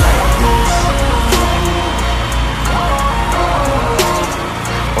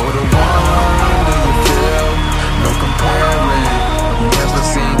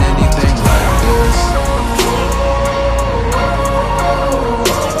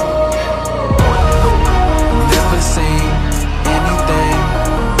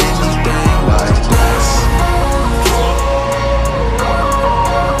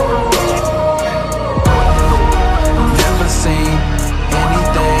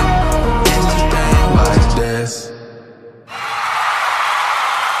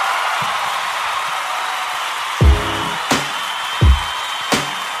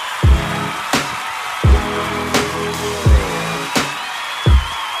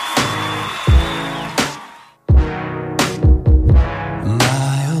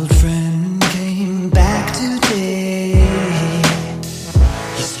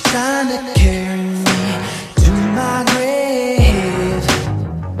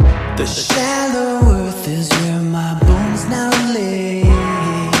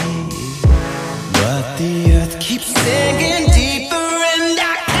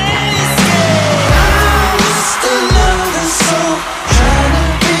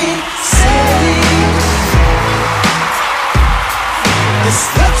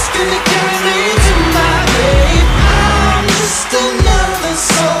 gonna carry me to my grave. I'm just another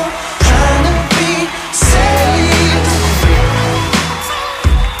soul trying to be saved.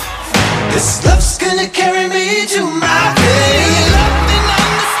 This love's gonna carry me to my grave. Loved and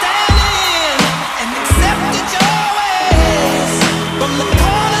understanding and accepted your ways from the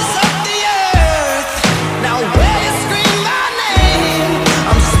corners of the earth. Now where you scream my name,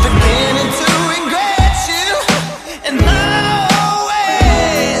 I'm just beginning to regret you. And not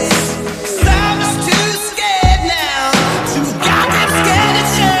always, 'cause I'm just too scared now, too goddamn scared to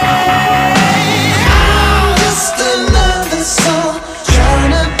change. I'm just another soul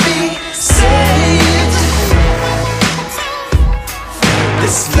trying to be saved.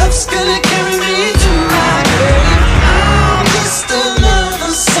 This love's gonna carry me to my grave. I'm just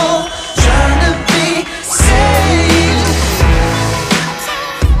another soul trying to be saved.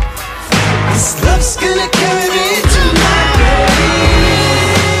 This love's gonna carry me to my grave.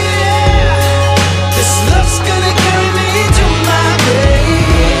 This love's gonna carry me to my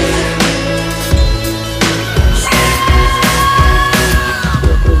grave.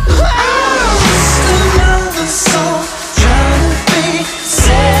 I'm just another soul trying to be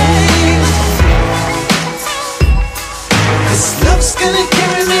saved. This love's gonna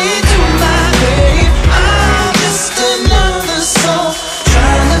carry me to my grave. I'm just another soul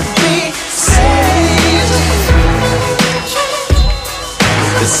trying to be saved.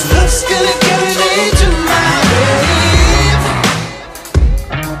 This love's gonna carry me to my grave.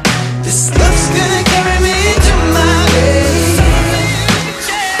 This love's gonna carry me to my grave.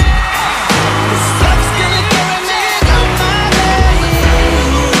 This love's gonna carry me to my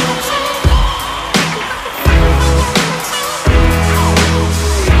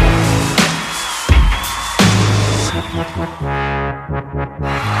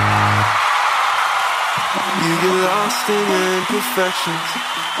You get lost in your imperfections.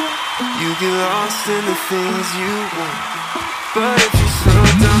 You get lost in the things you want. But if you slow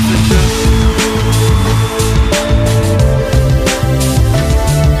down for just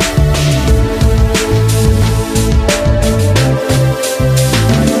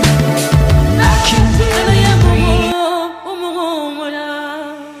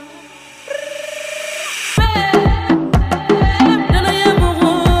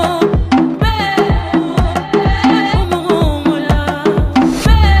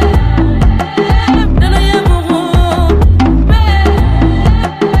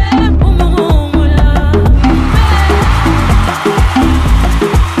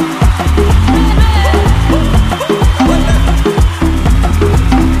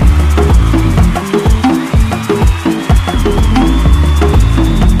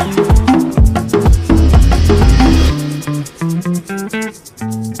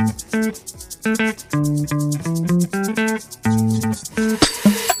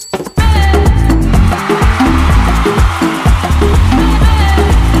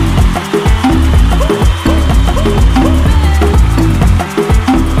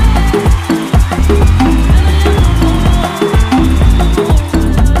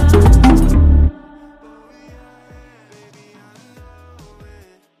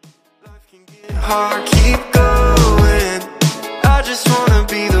hard, keep going. I just wanna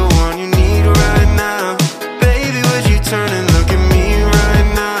be the one you need right now. Baby, would you turn and look at me right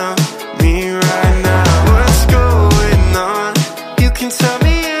now? Me right now. What's going on? You can tell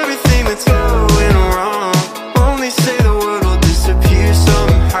me everything that's going wrong. Only say the word will disappear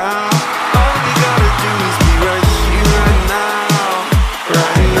somehow. All we gotta do is be right here, right now,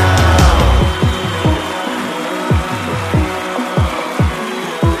 right now.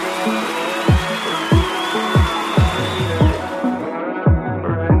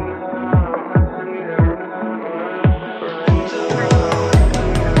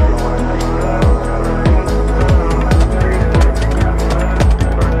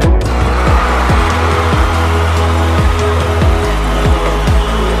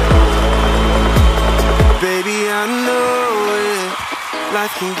 Baby, I know it.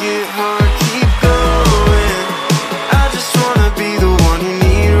 Life can get hard, keep going. I just wanna be the one you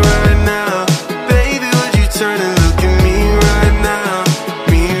need right now. Baby, would you turn and look at me right now?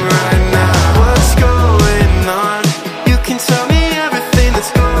 Me right now. What's going on? You can tell me everything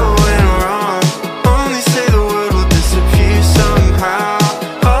that's going wrong. Only say the word will disappear somehow.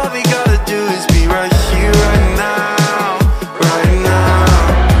 All we gotta do is be right here, right now, right now.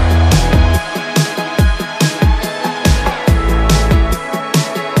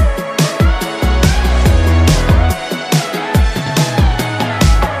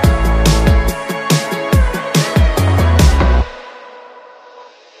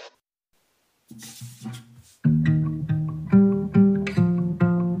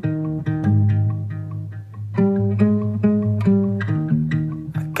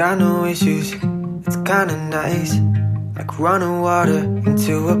 got no issues, it's kinda nice. Like running water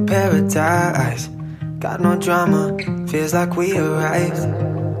into a paradise. Got no drama, feels like we arrived.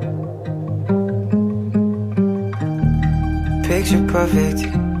 Picture perfect,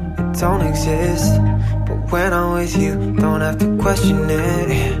 it don't exist. But when I'm with you, don't have to question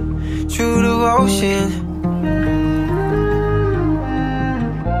it. True devotion.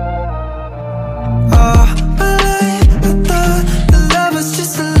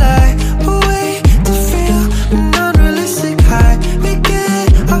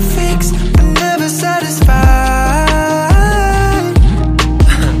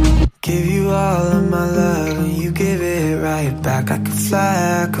 I could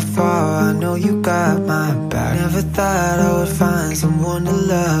fly, I could fall, I know you got my back. Never thought I would find someone to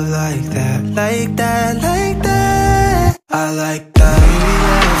love like that. Like that, like that. I like that. Baby,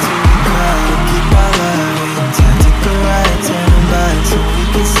 love till we cry, to keep our love intact. Take a ride, turn them back so we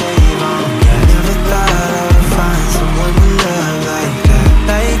can save on gas. Never thought I would find someone to love like that.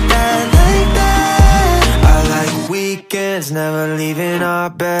 Like that, like that. I like weekends, never leaving our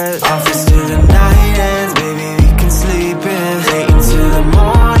bed. Office till the night ends, baby, we can sleep in. Late into the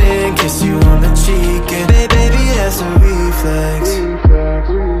morning, kiss you on the cheek. And baby, that's a reflex.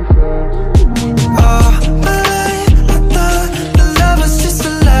 Oh, I thought the love was just a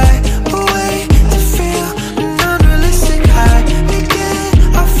lie. A way to feel an unrealistic high. We get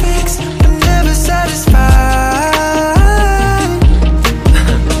our fix, but never satisfied.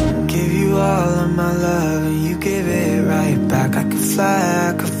 Give you all of my love and you give it right back. I could fly,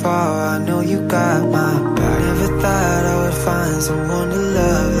 I could fall, I know you got my back. Never thought I would find someone to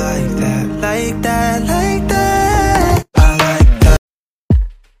love like that. Like that, like that. I like that.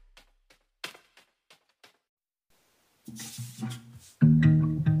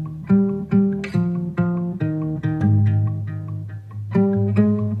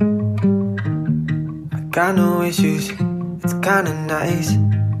 I got no issues, it's kinda nice.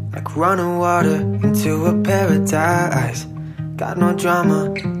 Like running water into a paradise. Got no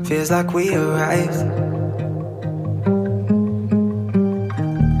drama, feels like we arrived.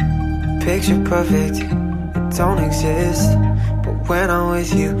 Picture perfect, it don't exist. But when I'm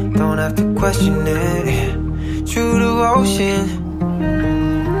with you, don't have to question it. True devotion.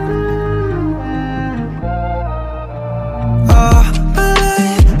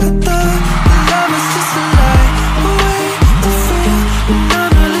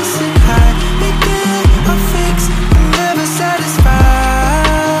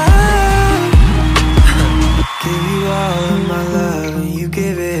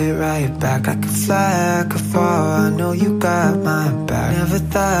 I could fly, I could fall, I know you got my back. Never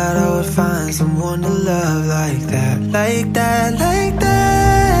thought I would find someone to love like that. Like that, like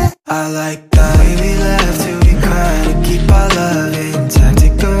that. I like that. Baby, laugh till we cry, to keep our love intact.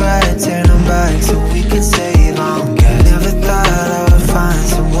 Take a ride, turn them back so we can save on gas. Never thought I would find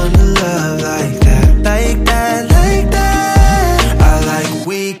someone to love like that. Like that, like that. I like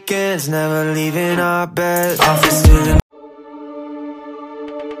weekends, never leaving our bed. Office to the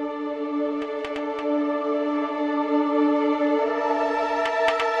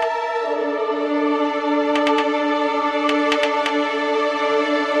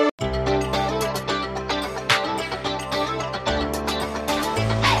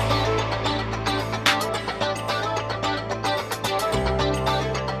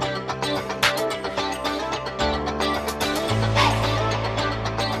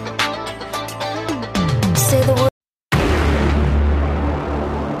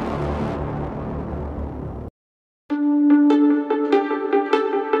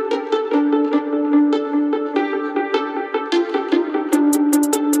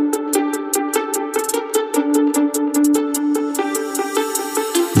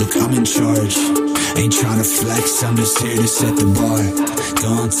I'm in charge, ain't tryna flex, I'm just here to set the bar.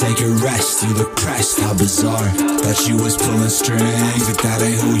 Don't take a rest, you look pressed, how bizarre. Thought you was pulling strings, but that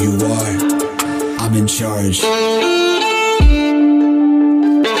ain't who you are. I'm in charge.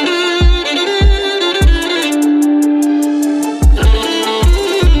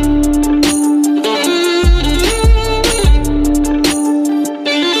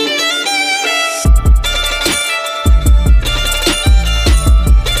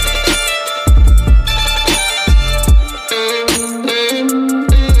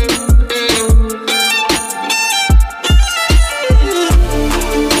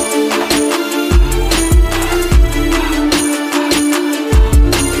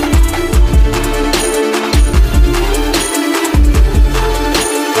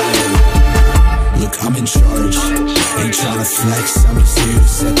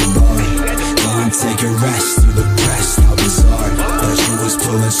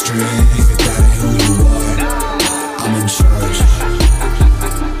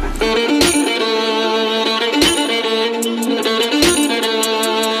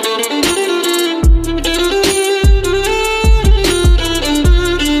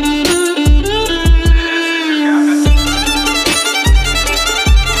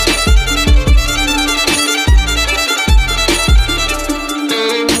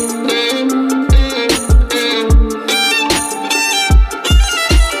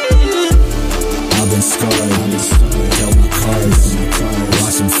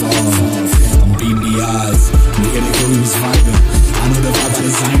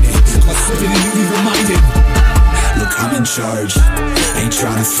 charge. Ain't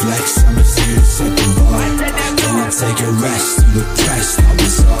tryna flex, I'm just here to set the bar. Don't take a rest, you look pressed, how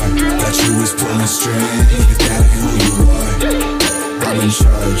bizarre. Thought you was pulling strings, if that ain't who you are. I'm in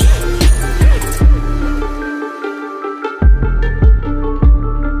charge.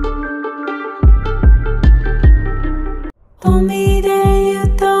 Hold me there,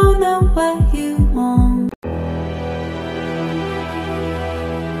 you don't know what you want.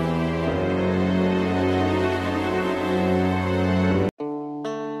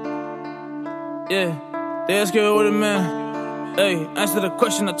 Yeah, they ask you what it man. Hey, answer the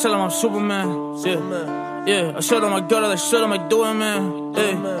question, I tell them I'm Superman. Yeah, I show them my daughter, I show them I do it, man.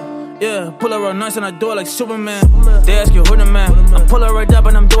 Hey, yeah, pull her real nice and I do it like Superman. They ask you who the man. I pull her right up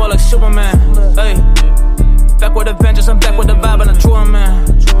and I'm doing like Superman. Hey, back with the vengeance, I'm back with the vibe and I'm true, man.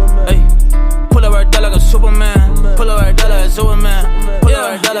 Hey, pull her right down like a Superman. Pull her right down like a Superman. Pull her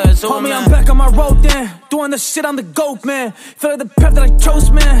right down like a Superman. Homie, I'm back on my road then. Doing the shit, I'm the GOAT, man. Feel like the path that I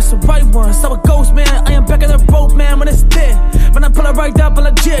chose, man. It's the right one, stop a ghost, man. I am back on the road, man, when it's lit. When I pull it right down, but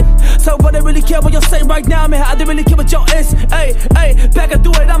legit. So what they really care what you say right now, man. I don't really care what your is. Hey, back I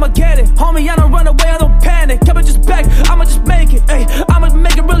do it, I'ma get it. Homie, I don't run away, I don't panic. Keep just back, I'ma just make it. Hey, I'ma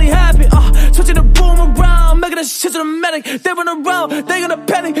make it really happen. Switching the room around, making the shit dramatic. They run around, they gonna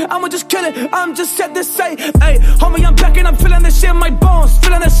panic. I'ma just kill it, I'm just set to say. Hey, homie, I'm back and I'm feeling this shit in my bones.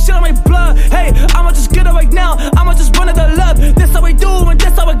 Feeling that shit in my blood. Hey, I'ma just get it right now. I'ma just run to the love. That's how we do and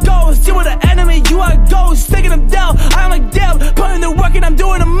that's how it goes. You are the enemy, you are a ghost. Taking them down, I'm like damn. Putting the work and I'm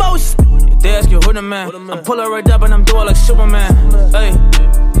doing the most. They ask you who the man. I'm pulling right up and I'm doing like Superman. Hey,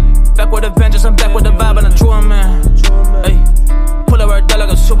 back with the vengeance, I'm back with the vibe and I'm true, man. Hey, pull it right down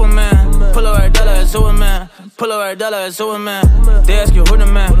like a Superman. Pull it right down like a Superman. Pull it right down like a Superman. They ask you who the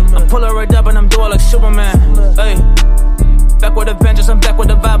man. I'm pulling right up and I'm doing like Superman. Hey, back with the vengeance, I'm back with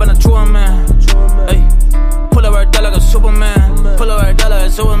the vibe and I'm true, man. Hey, pull it right down like a Superman. Pull it right down like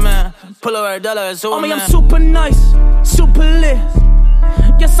a Superman. Pull it right down like a Superman. I'm super nice, super lit.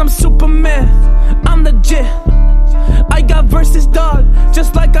 Yes, I'm Superman. I'm legit. I got verses, dog,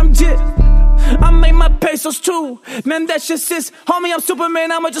 just like I'm Jit. I made my pesos too. Man, that shit sis. Homie, I'm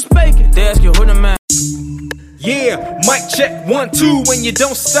Superman, I'ma just make it. They ask you who the man. Yeah, mic check 1, 2 when you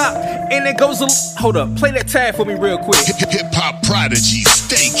don't stop. And it goes hold up, play that tag for me real quick. Hip hop prodigy,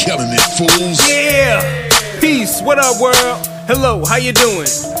 stay killing it, fools. Yeah, peace, what up world? Hello, how you doing?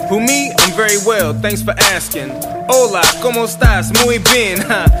 Who me? I'm very well, thanks for asking. Hola, ¿cómo estás? Muy bien.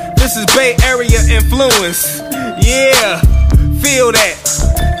 This is Bay Area influence. Yeah, feel that.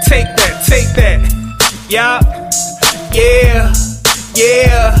 Take that, take that. Yeah, yeah,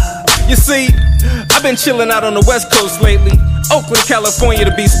 yeah. You see, I've been chilling out on the West Coast lately. Oakland, California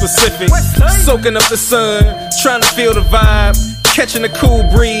to be specific. Soaking up the sun, trying to feel the vibe, catching a cool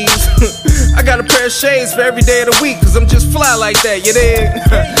breeze. I got a pair of shades for every day of the week, cause I'm just fly like that, you dig?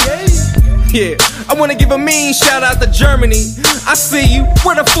 Yeah, I wanna give a mean shout out to Germany. I see you,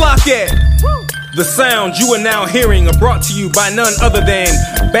 where the flock at? The sound you are now hearing are brought to you by none other than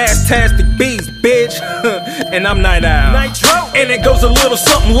Basstastic Beats, bitch. And I'm Night Owl. Nitro. And it goes a little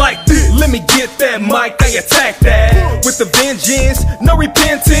something like this. Let me get that mic, I attack that with the vengeance, no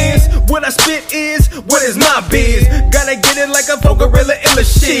repentance. What I spit is, what is my biz? Gotta get it like a gorilla illa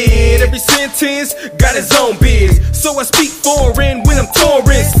shit. Every sentence got its own biz. So I speak foreign when I'm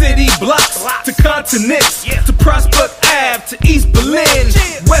touring city blocks to continents, to Prospect Ave, to East Berlin,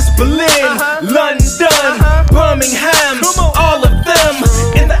 West Berlin, London, Birmingham, all of them.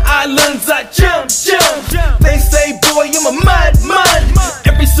 In the islands I jump. They say, boy, I'm a madman.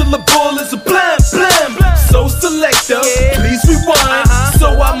 Every syllable is a blam. So selective, please rewind. So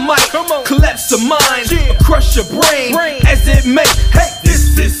I might collapse your mind or crush your brain as it may. Hey,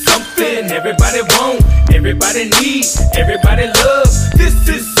 this is something everybody want, everybody need, everybody love. This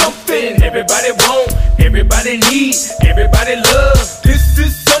is something everybody want, everybody need, everybody love. This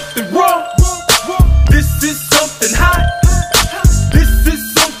is something wrong. This is something hot. This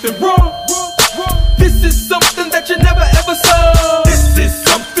is something wrong. This is something that you never ever saw. This is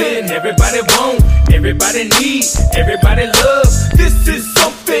something everybody want, everybody need, everybody love. This is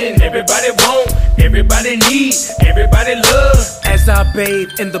something everybody want, everybody need, everybody love. As I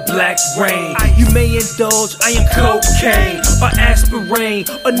bathe in the black rain, you may indulge, I am cocaine, or aspirin,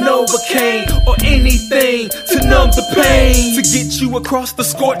 or Novocaine, or anything to numb the pain. To get you across the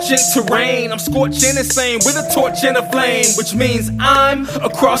scorching terrain, I'm scorching insane with a torch and a flame, which means I'm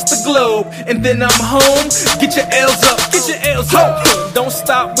across the globe, and then I'm home. Get your L's up, get your L's up. Don't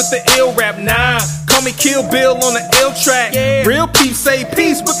stop with the ill rap, nah, Call me Kill Bill on the L track. Real peeps say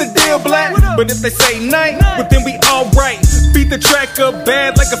peace with the deal black. But if they say night, well then we alright. Beat the track up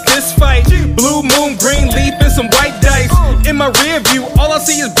bad like a fist fight. Blue moon, green leaf, and some white dice. In my rear view, all I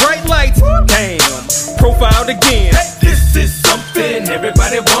see is bright lights. Damn, profiled again. This is something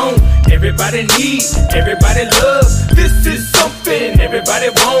everybody want, everybody need, everybody love. This is something everybody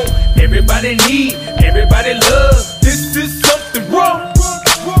want, everybody need, everybody love. This is something wrong.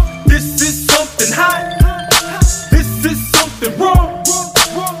 This is something hot. This is something wrong.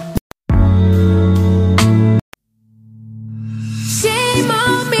 Shame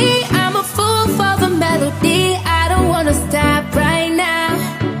on me, I'm a fool for the melody. I don't wanna stop right now.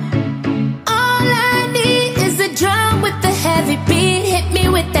 All I need is a drum with the heavy beat. Hit me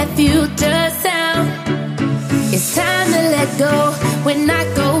with that future sound. It's time to let go. We're not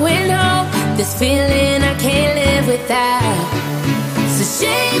going home. This feeling I can't live without. So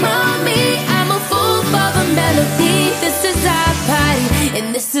shame on me, I'm a fool for the melody. This is our party,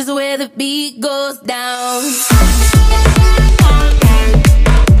 and this is where the beat goes down.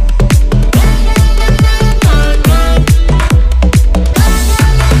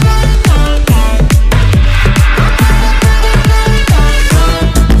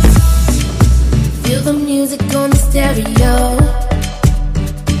 Feel the music on the stereo.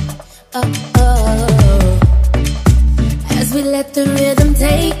 As we let the rhythm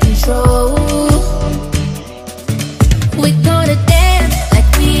take control, we're gonna dance like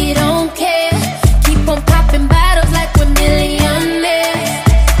we don't care. Keep on popping bottles like we're millionaires.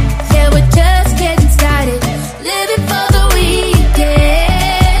 Yeah, we're just getting started, living for the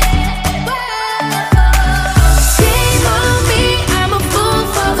weekend. Shame on me, I'm a fool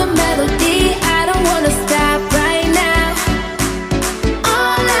for the melody. I don't wanna stop right now.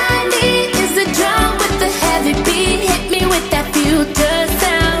 All I need is a drum with the heavy beat. Hit me with that future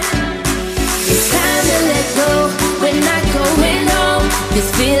sound. It's time to let go. We're not going home. This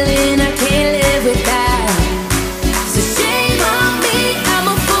feeling I can't live without. So shame on me, I'm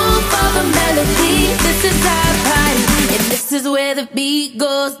a fool for the melody. This is our party, and this is where the beat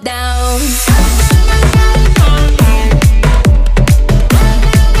goes down.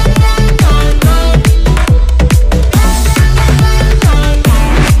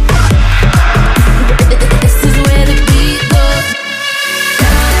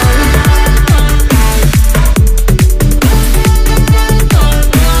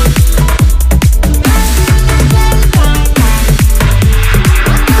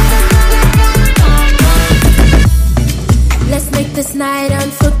 This night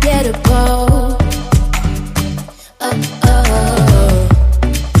unforgettable.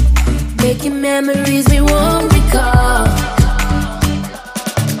 Making memories we won't recall.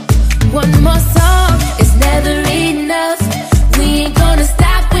 One more song is never enough. We ain't gonna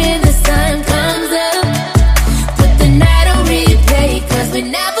stop when the sun comes up. Put the night on replay, cause we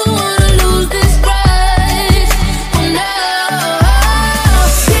never wanna lose this rush. Oh no.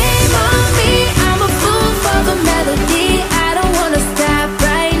 Shame on me, I'm a fool for the melody. I don't wanna stop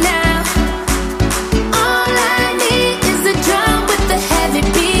right now. All I need is a drum with the heavy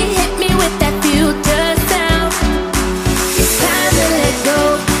beat. Hit me with that future sound. It's time to let go.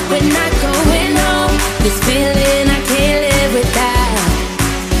 We're not going home. This feeling I can't live without.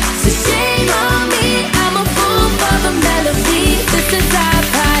 So shame on me, I'm a fool for the melody. This is our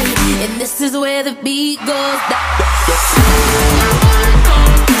party, and this is where the beat goes down.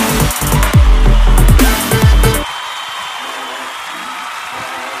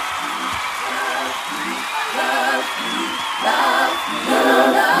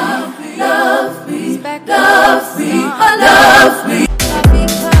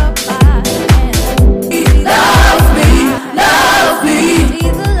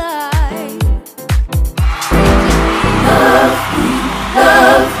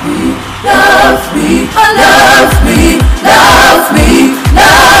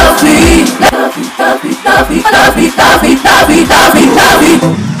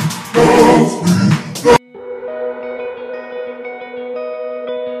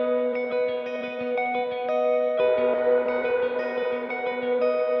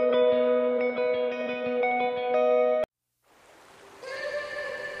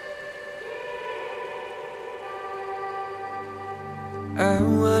 I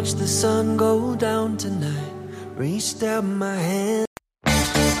watch the sun go down tonight, reached out my hand.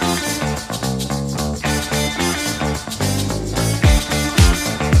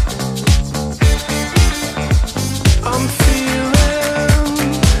 I'm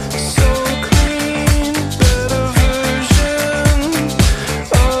feeling so clean, better version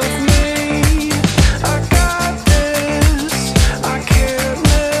of me. I got this, I can't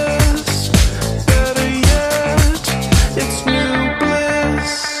miss.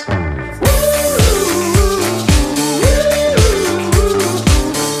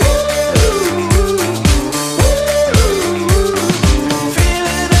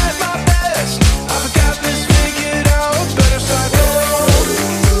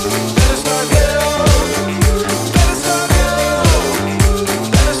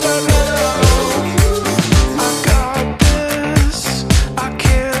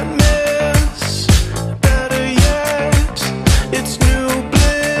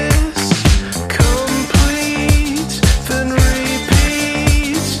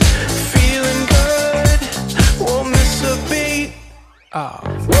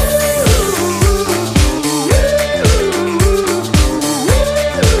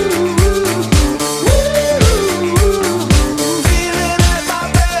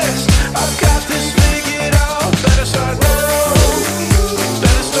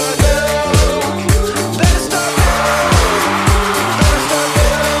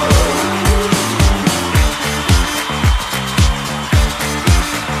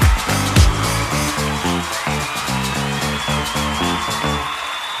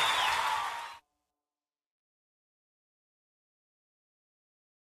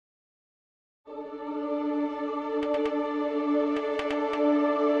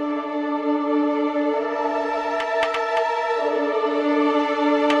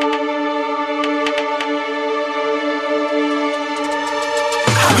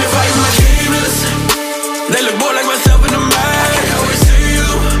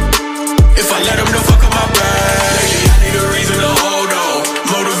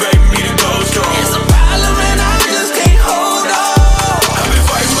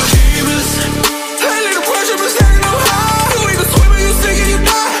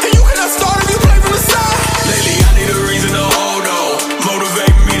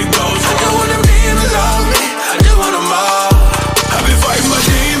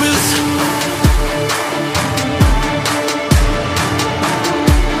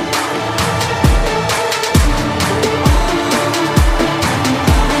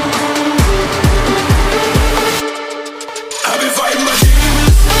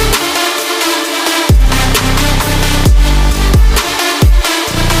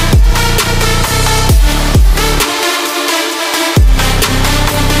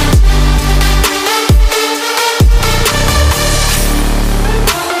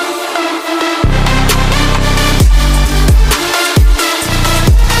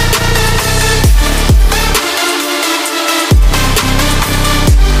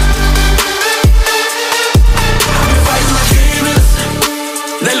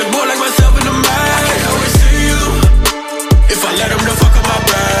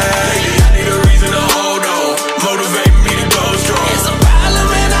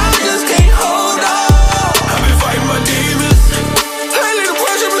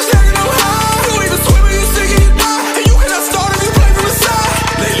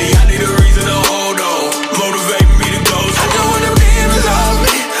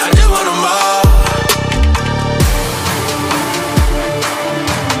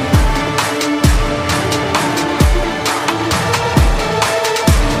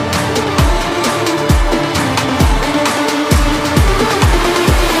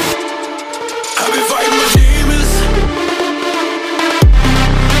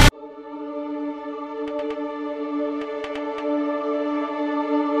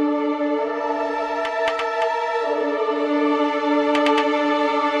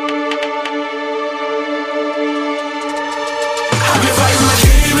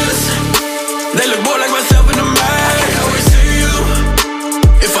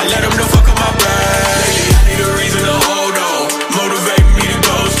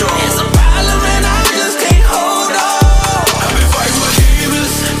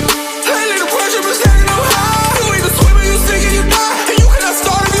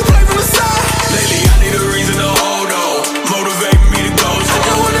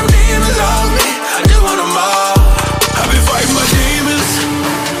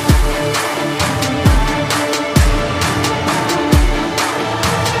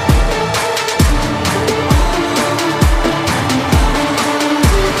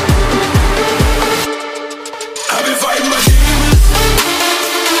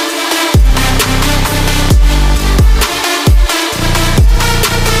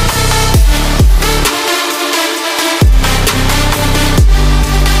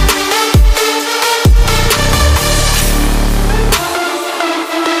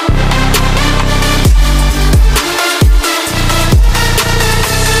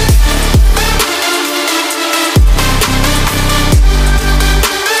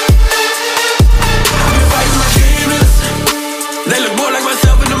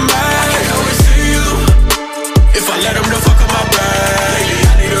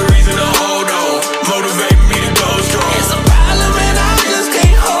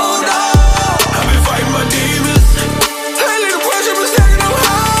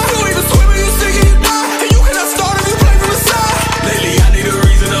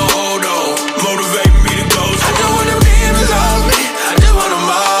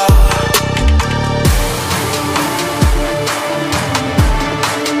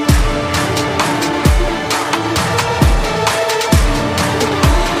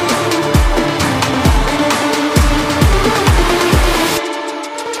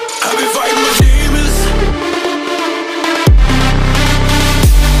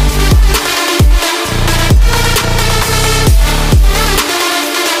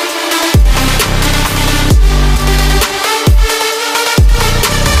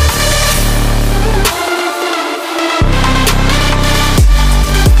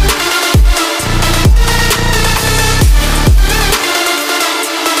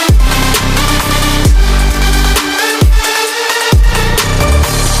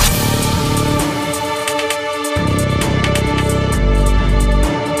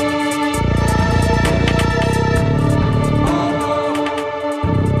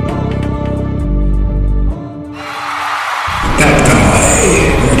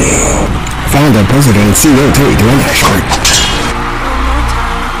 founder, president, and CEO, Dwayne Ashford.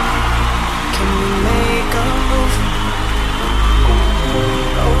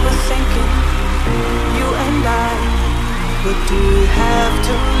 What do we have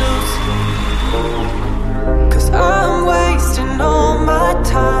to lose? 'Cause I'm wasting all my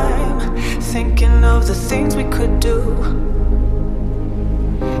time thinking of the things we could do.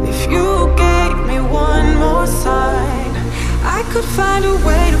 If you gave me one more sign, I could find a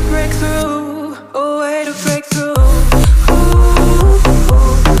way to break through,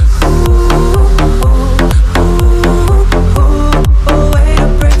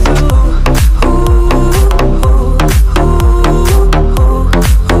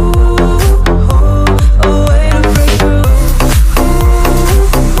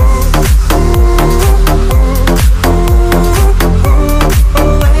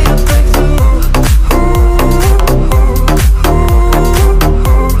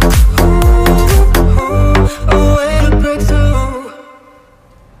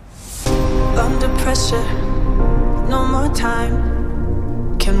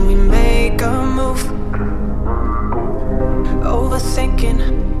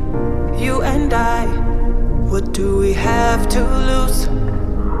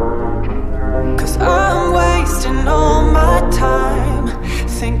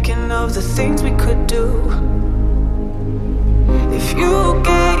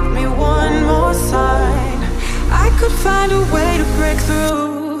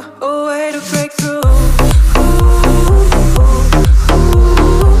 a way to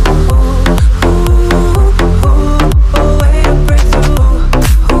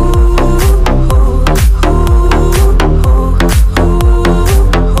through.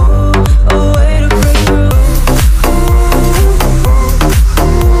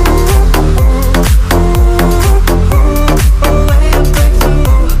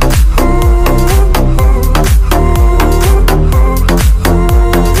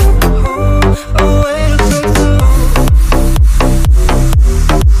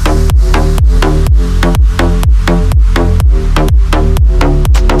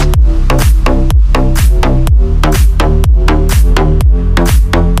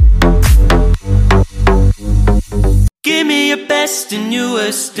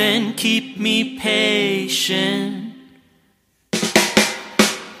 And keep me patient.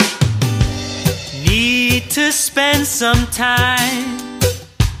 Need to spend some time,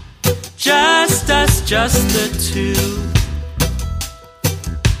 just us, just the two.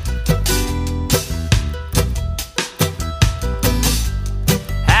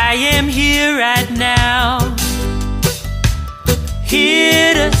 I am here right now,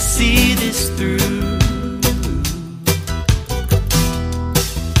 here to see this through.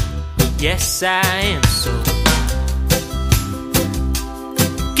 Yes, I am so.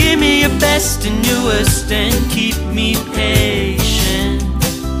 Give me your best and newest and keep me patient.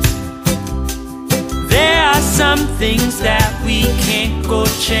 There are some things that we can't go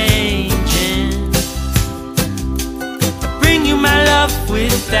changing. Bring you my love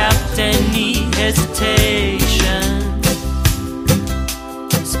without any hesitation.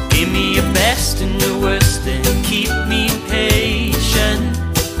 So give me your best and newest and keep me patient.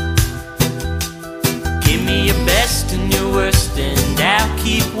 Give me your best and your worst and I'll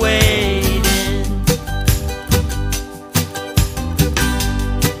keep waiting.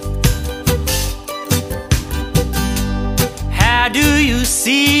 How do you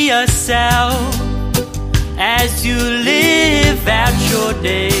see yourself as you live out your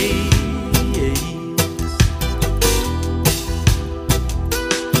days?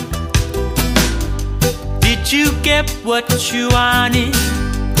 Did you get what you wanted?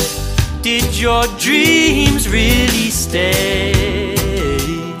 Did your dreams really stay?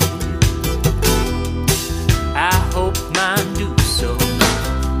 I hope mine do so.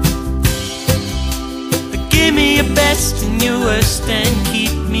 But give me your best and your worst and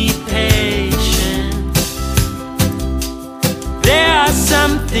keep me patient. There are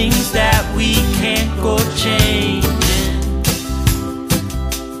some things that we can't go changing.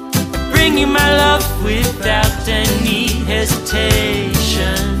 Bring you my love without any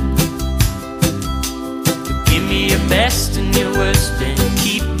hesitation. Give me your best and your worst and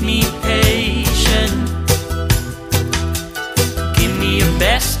keep me patient. Give me your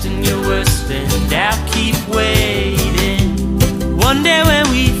best and your worst and I'll keep waiting. One day when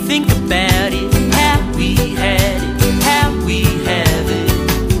we think about it, how we had it, how we have it.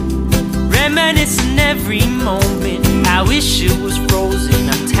 Reminiscing every moment, I wish it was frozen.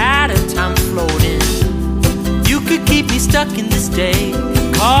 I'm tired of time floating. You could keep me stuck in this day,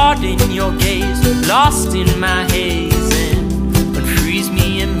 caught in your gaze, lost in my haze, and freeze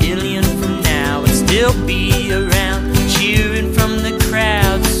me a million from now. still be around, cheering from the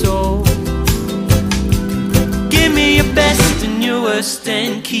crowd. So give me your best and your worst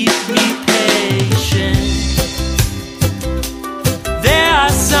and keep me patient. There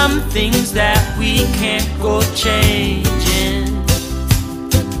are some things that we can't go changing.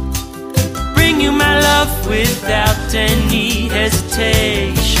 Bring you my love without any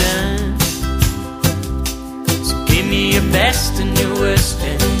hesitation. So give me your best and your worst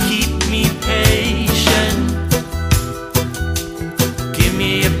and keep me patient. Give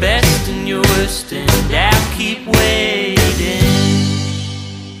me your best and your worst and I'll keep waiting.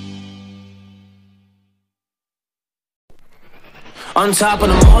 On top of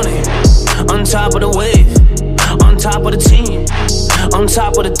the morning, on top of the wave, on top of the team, on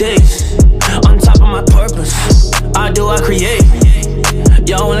top of the days, on top of my purpose. I do, I create.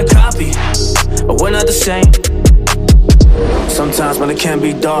 Y'all wanna copy, but we're not the same. Sometimes when it can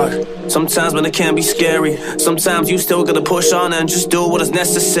be dark, sometimes when it can be scary, sometimes you still gotta push on and just do what is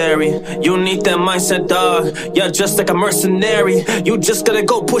necessary. You need that mindset, dog. You're just like a mercenary. You just gotta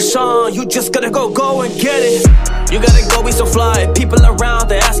go push on. You just gotta go and get it. You gotta go be so fly. People around,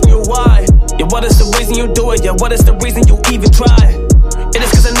 they're asking you why. Yeah, what is the reason you do it? Yeah, what is the reason you even try? It is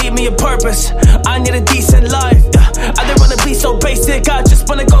cause I need me a purpose. I need a decent life. Yeah, I don't wanna be so basic. I just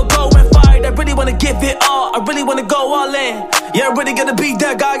wanna go and fight. I really wanna give it all. I really wanna go all in. Yeah, I'm really gonna be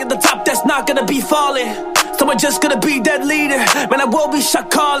that guy at the top that's not gonna be falling. So I'm just gonna be that leader. Man, I will be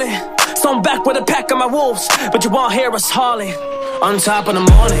shot calling. So I'm back with a pack of my wolves, but you won't hear us hauling. On top of the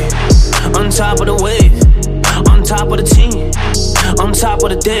morning, on top of the wave, on top of the team, on top of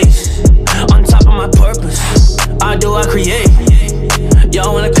the days, on top of my purpose. I do, I create.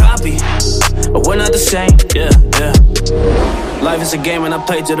 Y'all wanna copy, but we're not the same. Yeah. Life is a game and I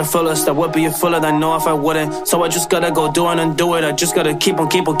play to the fullest. I would be a fool, I know if I wouldn't. So I just gotta go do it and do it. I just gotta keep on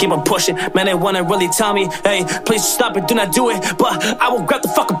pushing. Man, they wanna really tell me, hey, please stop it, do not do it. But I will grab the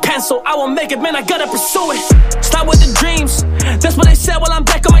fucking pencil, I will make it, man, I gotta pursue it. Start with the dreams, that's what they said while I'm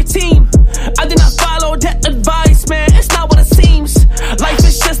back on my team. I did not follow that advice, man, it's not what it seems. Life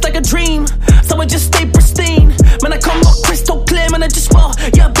is just like a dream, so I just stay pristine. Man, I come up crystal clear, man, I just want,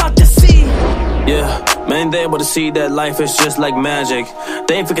 you're about to see. Yeah, man, they able to see that life is just like magic.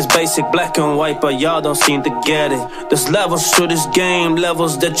 They think it's basic, black and white, but y'all don't seem to get it. There's levels to this game,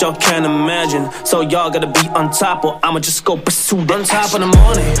 levels that y'all can't imagine. So y'all gotta be on top, or I'ma just go pursue that. On top of the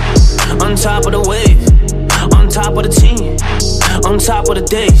morning, on top of the wave, on top of the team, on top of the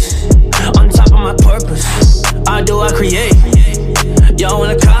days, on top of my purpose. I do, I create. Y'all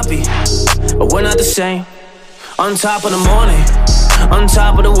wanna copy, but we're not the same. On top of the morning, on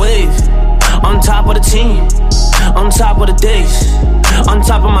top of the wave, on top of the team, on top of the days, on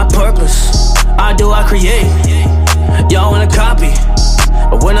top of my purpose. I do, I create. Y'all wanna copy,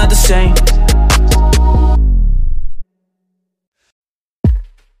 but we're not the same.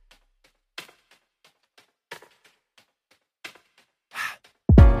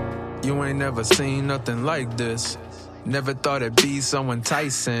 You ain't never seen nothing like this. Never thought it'd be so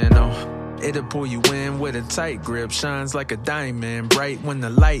enticing. Oh, it'll pull you in with a tight grip. Shines like a diamond, bright when the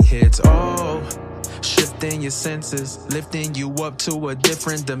light hits. Oh, shifting your senses, lifting you up to a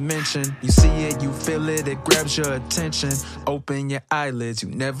different dimension. You see it, you feel it, it grabs your attention. Open your eyelids,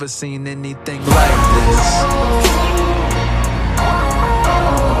 you've never seen anything like this.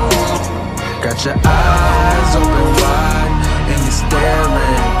 Got your eyes open wide and you're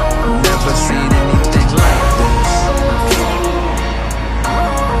staring. Never seen anything like this.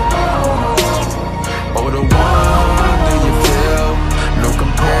 Oh, the wonder you feel, no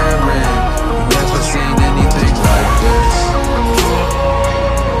comparing. Never seen anything like this.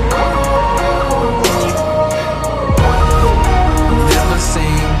 Never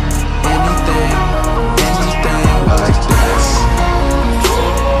seen anything like this.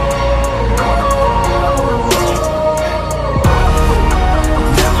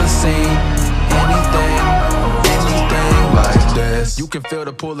 Never seen anything like this. You can feel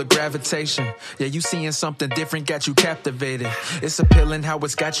the pull of gravitation. Yeah, you seeing something different, got you captivated. It's appealing how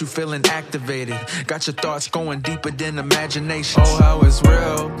it's got you feeling activated. Got your thoughts going deeper than imagination. Oh, how it's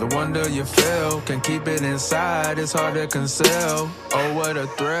real, the wonder you feel. Can keep it inside, it's hard to conceal. Oh, what a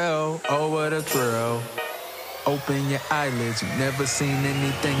thrill, oh, what a thrill. Open your eyelids, you've never seen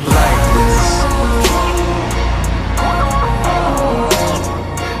anything like this.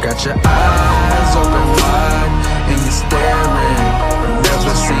 Got your eyes open wide and you're staring.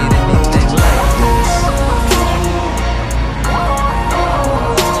 Never seen anything like this.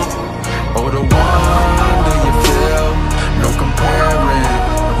 Oh, the wonder you feel, no comparing.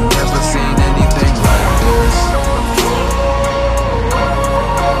 Never seen anything like this.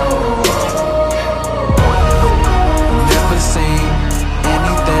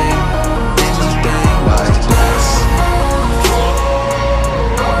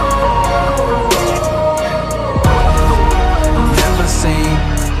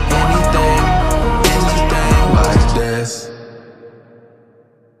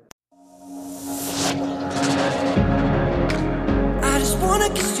 wanna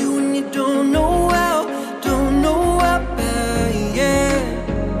kiss you when you don't know how, yeah.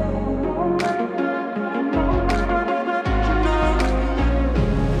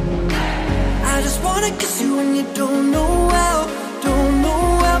 I just wanna kiss you when you don't know how,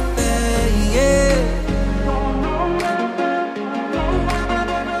 yeah.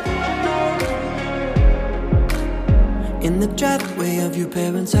 In the driveway of your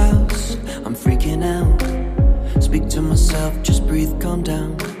parents' house, I'm freaking out. Speak to myself, just breathe, calm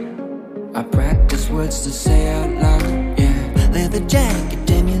down. I practice words to say out loud, yeah. Leather jacket,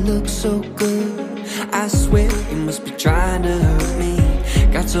 damn you look so good. I swear you must be trying to hurt me.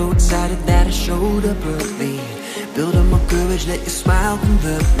 Got so excited that I showed up early. Build up my courage, let your smile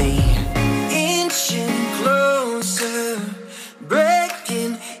convert me. Inching closer,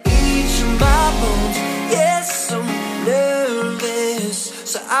 breaking each of my bones. Yes, I'm nervous,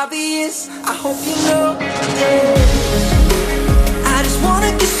 so obvious, I hope you know this. I just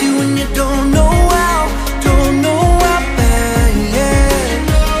wanna kiss you when you don't know how, bad, yeah.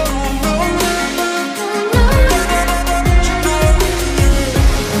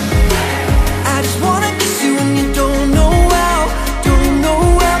 I just wanna kiss you when you don't know how,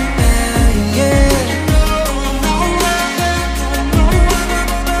 bad, yeah.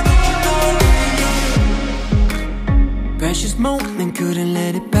 Precious moment, couldn't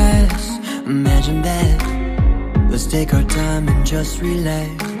let it pass. Imagine that. Let's take our time and just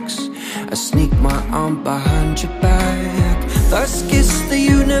relax. I sneak my arm behind your back. First kiss, the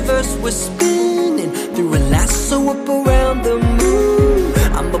universe was spinning. Threw a lasso up around the moon.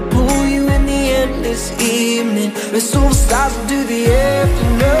 I'ma pull you in the endless evening. Let's all stars into the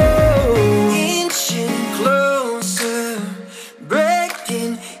afternoon. Inching closer,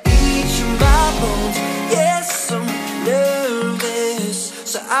 breaking each of my bones. Yes, I'm nervous,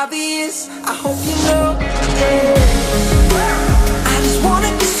 so obvious, I hope you know this. I just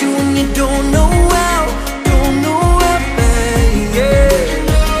wanna kiss you when you don't know how, bad, yeah.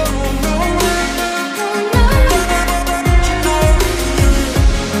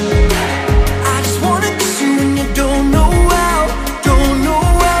 I just wanna kiss you when you don't know how,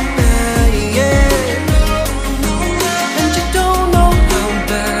 bad, yeah. And you don't know how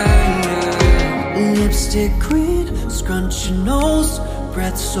bad. Lipstick green, scrunch your nose.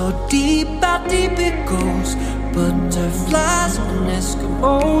 Breath so deep, how deep it goes. Butterflies and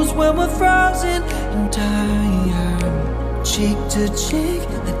Eskimos when we're frozen and tired. Cheek to cheek,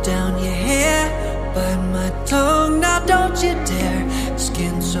 let down your hair. Bite my tongue, now don't you dare.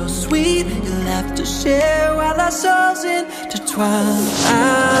 Skin so sweet, you'll have to share while our souls intertwine.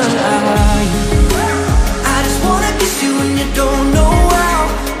 I just wanna kiss you when you don't know how,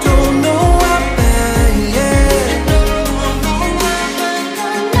 bad, yeah.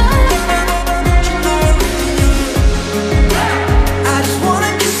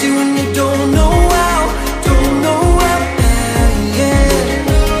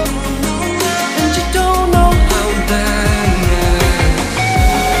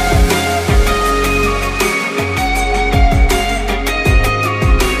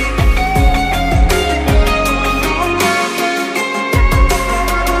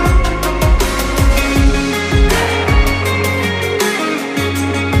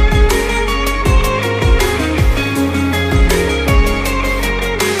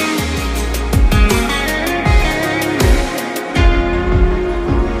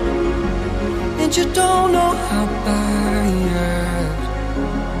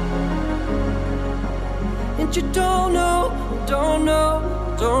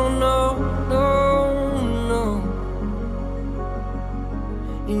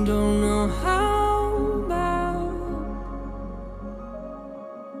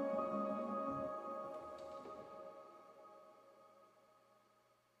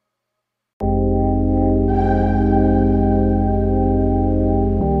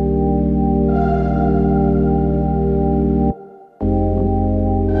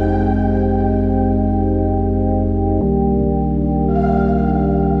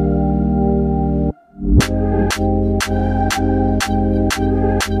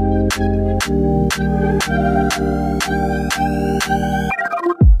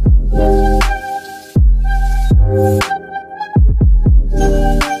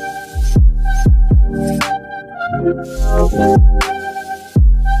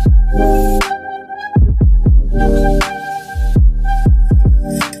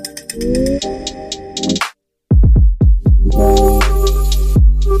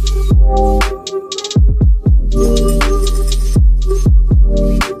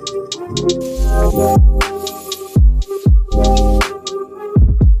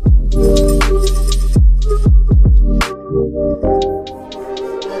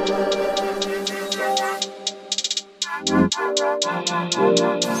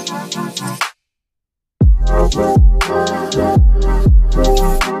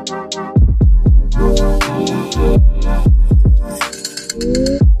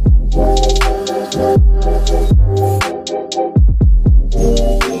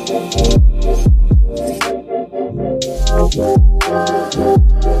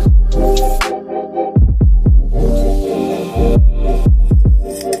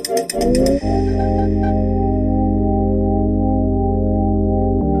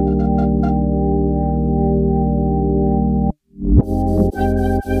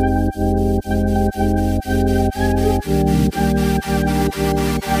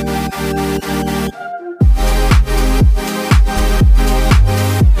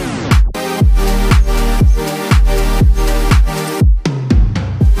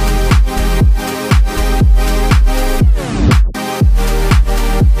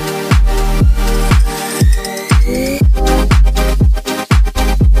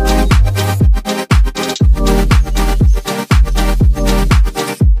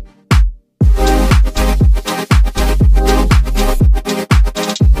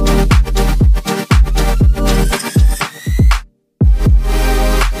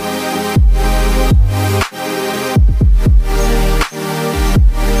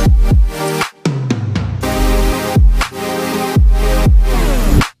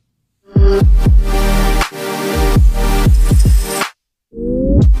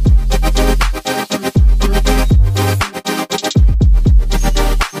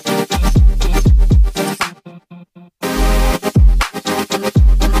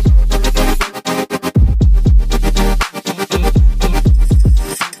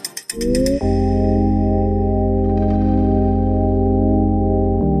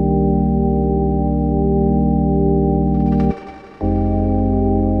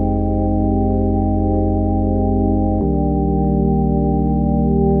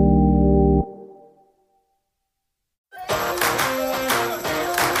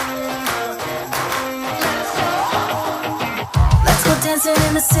 dancing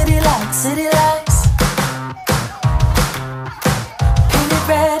in the city lights. Painted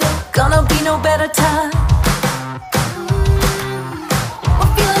red, gonna be no better time.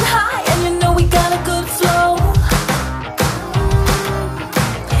 We're feeling high and you know we got a good flow.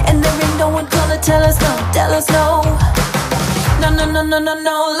 And there ain't no one gonna tell us no.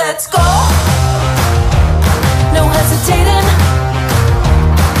 No, let's go. No hesitating.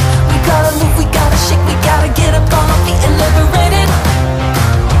 We gotta move, we gotta shake, we gotta get up on our feet and liberate it.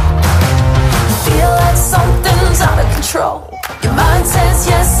 You feel like something's out of control. Your mind says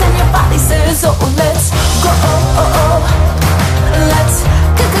yes and your body says oh. Let's go,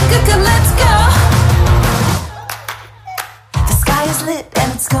 let's go. The sky is lit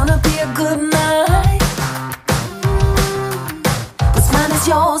and it's gonna be a good night. What's mine is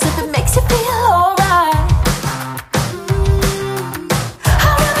yours if it makes you feel alright.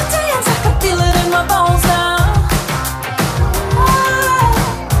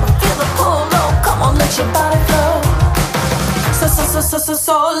 Let your body flow.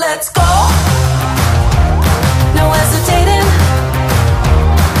 So let's go. No hesitating.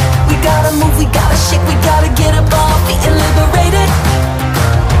 We gotta move, we gotta shake, we gotta get up on our feet and liberate it.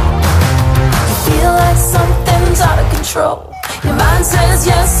 You feel like something's out of control. Your mind says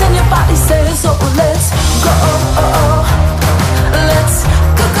yes and your body says oh. Let's go. Let's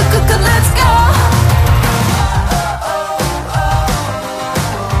go. Let's go.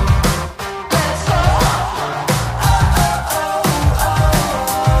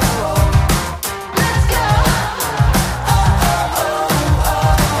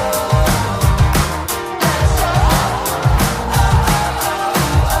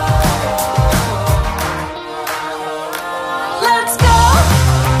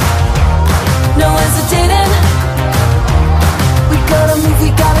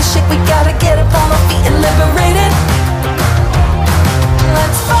 We gotta get up on our feet and liberate it.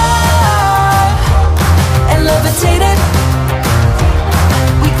 Let's vibe and levitate it.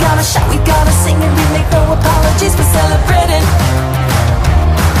 We gotta shout, we gotta sing, and we make no apologies for celebrating.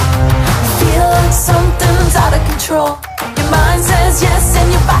 Feel like something's out of control. Your mind says yes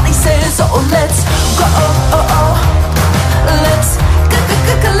and your body says oh. Let's go. Let's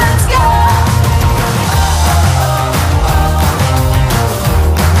go. Let's go.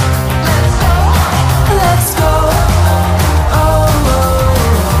 Let's go.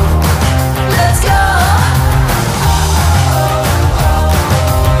 Let's go.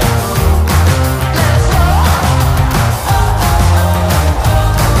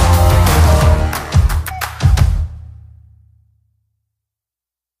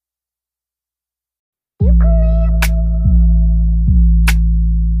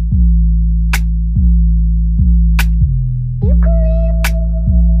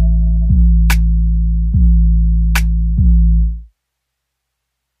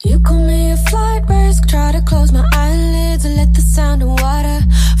 You call me a flight risk, try to close my eyelids and let the sound of water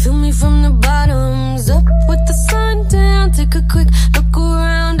fill me from the bottoms up with the sun down. Take a quick look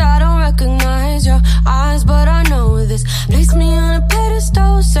around, I don't recognize your eyes, but I know this. Place me on a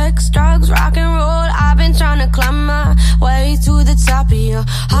pedestal, sex drive. rock and roll. I've been trying to climb my way to the top of your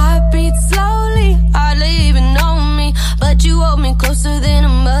heartbeat slowly, hardly even know me, but you hold me closer than a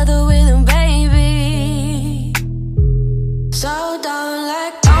mother with a baby. So don't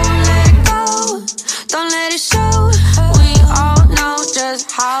let go, don't let it show. We all know just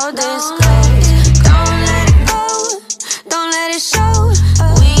how this goes. Don't let it go, don't let it show.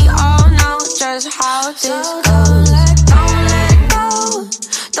 We all know just how this goes. Don't let go,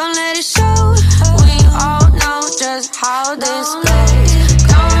 don't let it show. We all know just how this goes.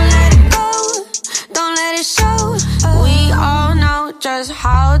 Don't let it go, don't let it show. We all know just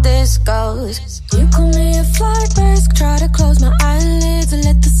how this goes. You call me a flight risk, try to close my eyelids and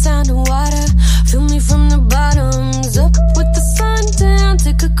let the sound of water fill me from the bottoms up with the sun down.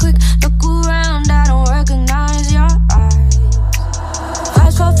 Take a quick look around, I don't recognize your eyes.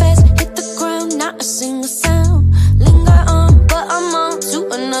 Vibes fall fast, hit the ground, not a single sound. Linger on, but I'm on to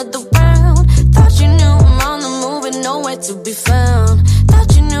another round. Thought you knew I'm on the move and nowhere to be found.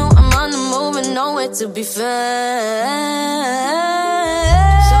 Thought you knew I'm on the move and nowhere to be found.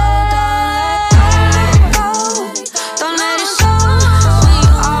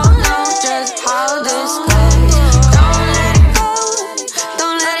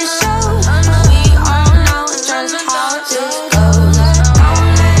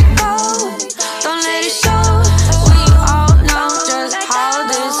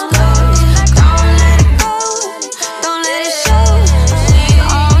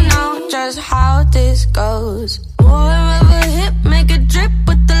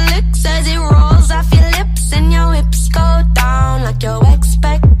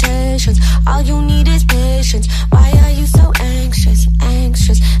 All you need is patience. Why are you so anxious,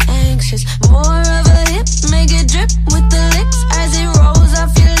 anxious, anxious? More of a hip, make it drip with the licks as it rolls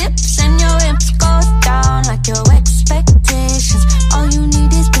off your lips and your hips go down like your expectations. All you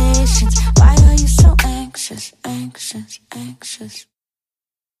need is patience. Why are you so anxious, anxious, anxious?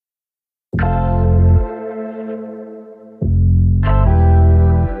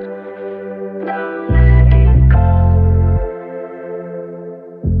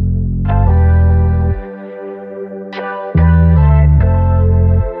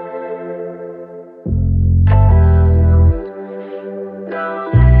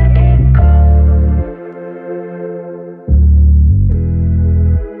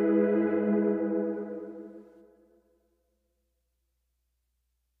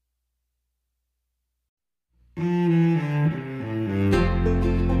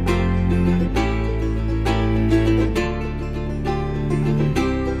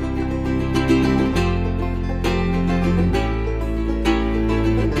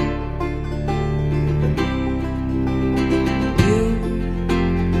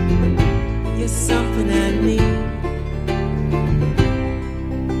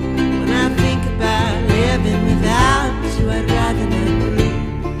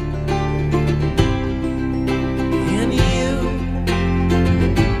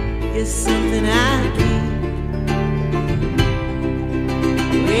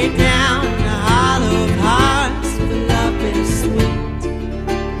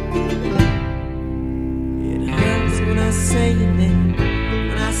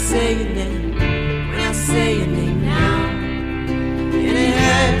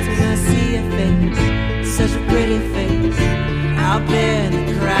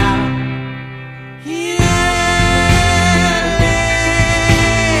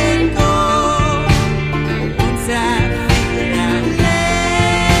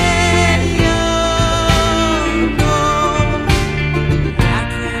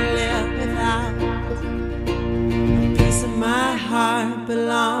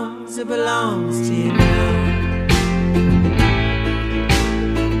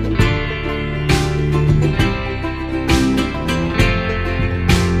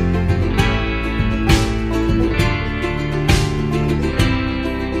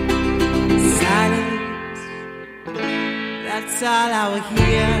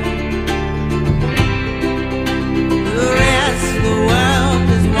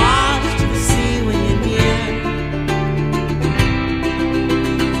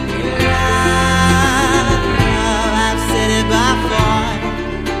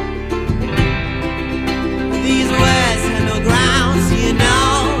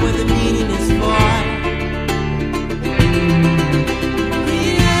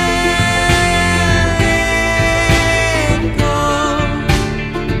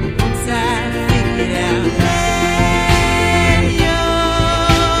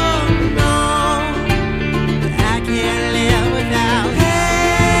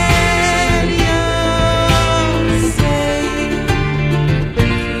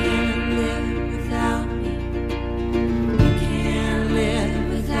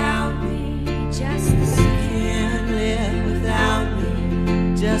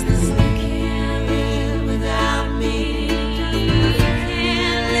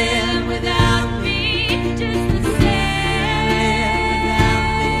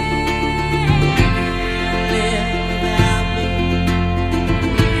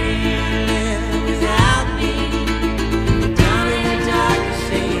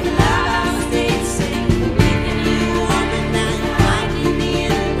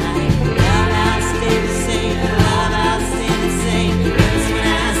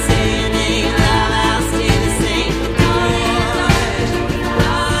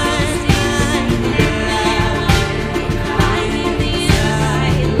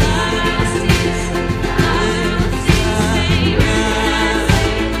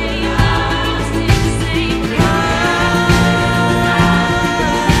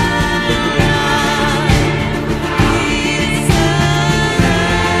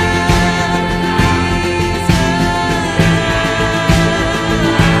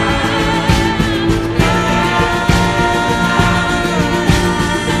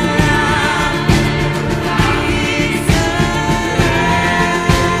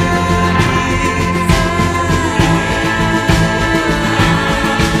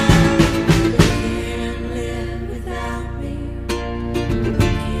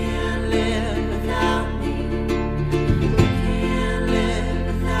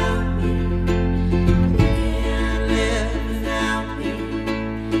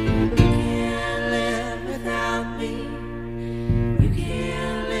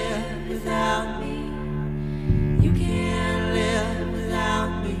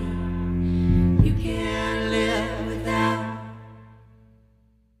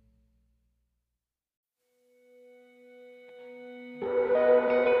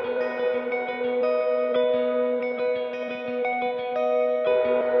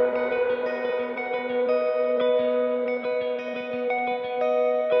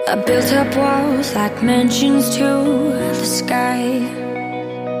 I built up walls like mansions to the sky,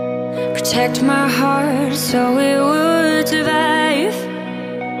 protect my heart so it would survive.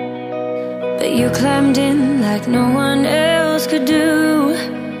 But you climbed in like no one else could do.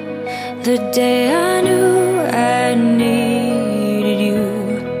 The day I knew I needed you,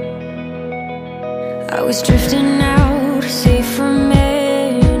 I was drifting out, safe from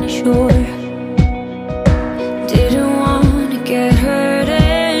any shore. Didn't want to get hurt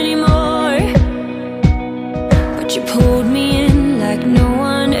anymore, but you pulled me in like no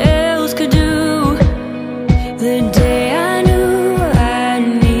one else could do. The day I knew I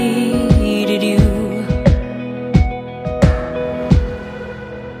needed you.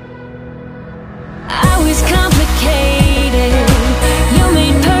 I was complicated, you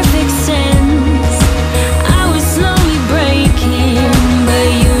made perfect sense. I was slowly breaking, but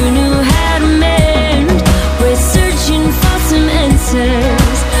you knew how to mend. We're searching for some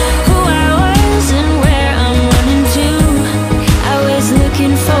answers, who I was and where I'm running to. I was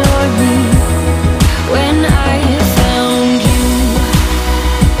looking for me when I found you.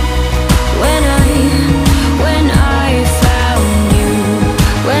 When I found you.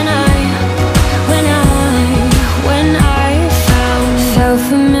 When I found. Felt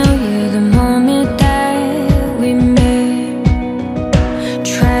familiar the moment that we met.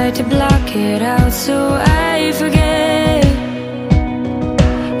 Tried to block it out so I forget.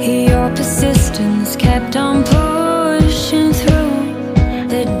 Your persistence kept on pushing through.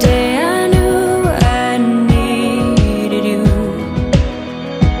 The day I knew I needed you.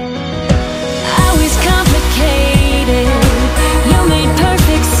 I was complicated, you made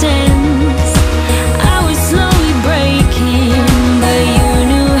perfect sense. I was slowly breaking, but you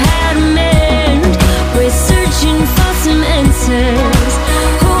knew how to mend. We're searching for some answers,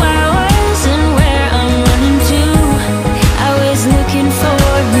 who I was and where I'm running to. I was looking for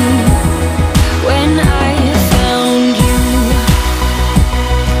me when I found you.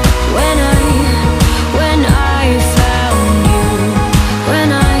 When I found you.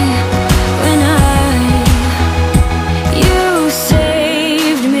 You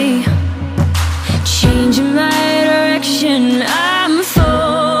saved me, changing my direction. I'm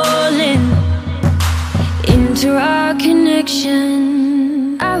falling into our connection.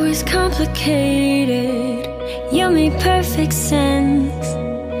 I was complicated, you made perfect sense.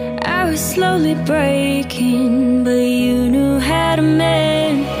 I was slowly breaking, but you knew how to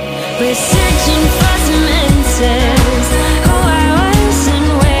mend. We're searching for some answers, who I was and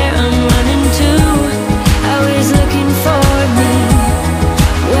where I'm running to. I was looking for me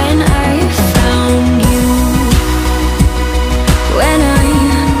when I found you. When I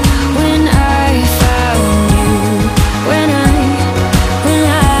found you. When I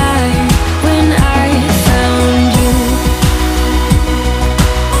found you.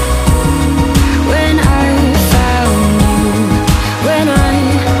 When I found you.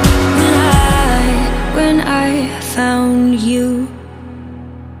 When I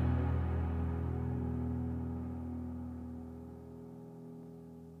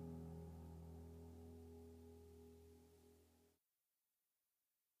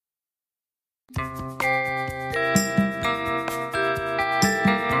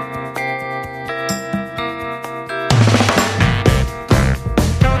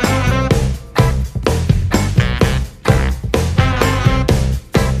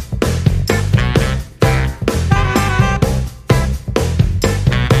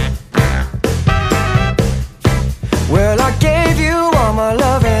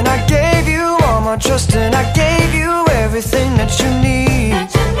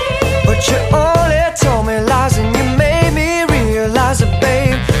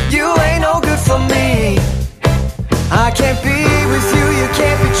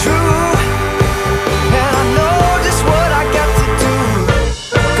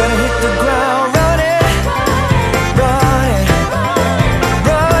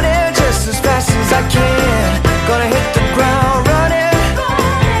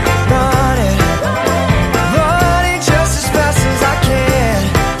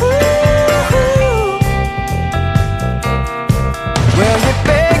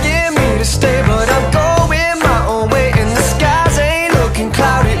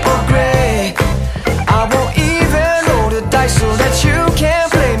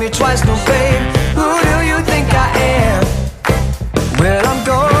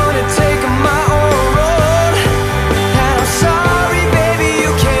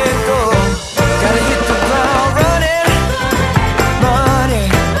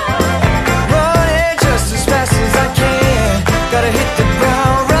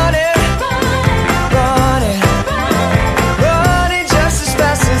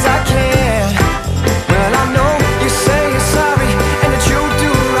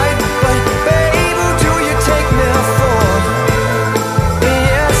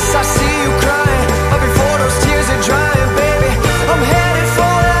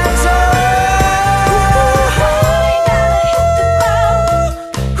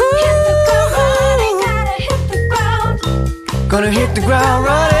Gonna hit the ground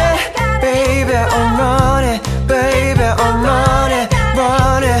running, baby, I'm running, baby, I'm running,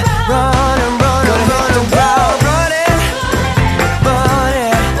 running, running, running. Gonna hit the ground running,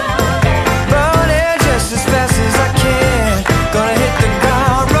 running, running just as fast as I can. Gonna hit the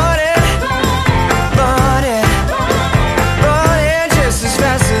ground running, running, running just as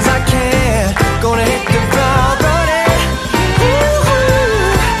fast as I can. Gonna hit the ground running, ooh,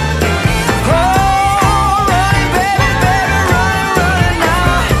 oh, running, baby, baby, running, running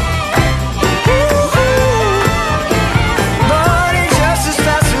now. Ooh, running just as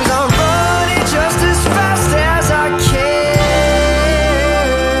fast as I'm running, just as fast as I can.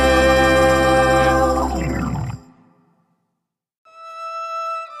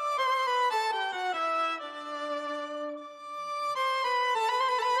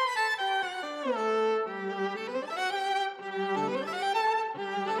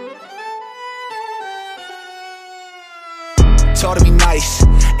 Talk to me nice,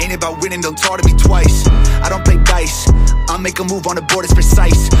 ain't about winning, don't talk to me twice. I don't play dice, I'll make a move on the board, it's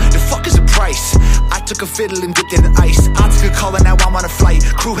precise. The fuck is the price? I took a fiddle and dipped in the ice. I took a call and now I'm on a flight.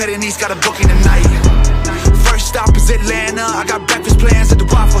 Crew heading east, got a booking tonight. First stop is Atlanta, I got breakfast plans at the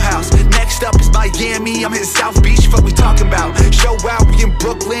Waffle House. Next up is Miami, I'm hitting South Beach, fuck we talking about. Show out, we in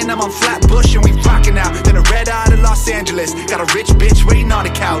Brooklyn, I'm on Flatbush and we rocking out. Then a red eye to Los Angeles, got a rich bitch waiting on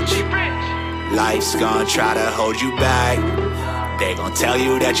the couch. Life's gonna try to hold you back. They gon' tell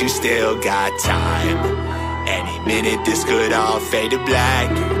you that you still got time. Any minute this could all fade to black.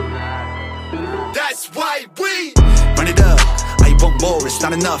 That's why we run it up. I want more, it's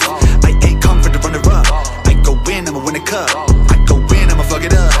not enough. I ain't come for the runner up. I go win, I'ma win a cup. I go win, I'ma fuck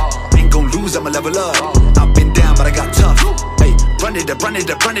it up. Ain't gon' lose, I'ma level up. I've been down, but I got tough. Hey, run it up, run it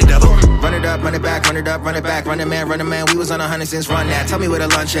up, run it up. Run it up, run it back, run it up, run it back. Run it, man, we was on 100 since run that. Tell me where the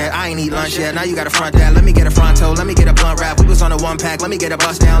lunch at, I ain't eat lunch yet. Now you got a front that, let me get a fronto, let me get a blunt wrap. We was on a one pack, let me get a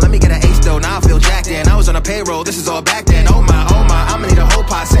bust down. Let me get an ace though, now I feel jacked in. I was on a payroll, this is all back then. Oh my, I'ma need a whole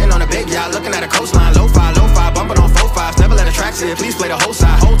pot. Sitting on a big yacht, looking at a coastline. Lo-fi, bumping on 4-5s. Never let a track sit, please play the whole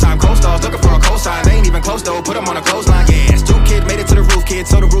side. Whole time co-stars, looking for a cosign. They ain't even close though, put them on a clothesline. Yeah, it's 2 kids, made it to the roof, kid.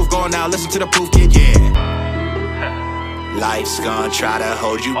 So the roof going now, listen to the proof, kid, yeah. Life's gonna try to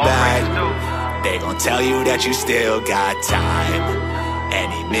hold you back. They gon' tell you that you still got time.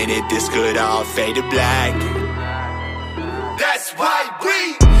 Any minute this could all fade to black. That's why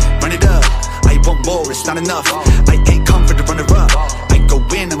we run it up. I want more, it's not enough. I ain't come for the runner up. I go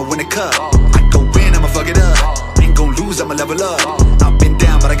win, I'ma win a cup. I go win, I'ma fuck it up. Ain't gon' lose, I'ma level up. I've been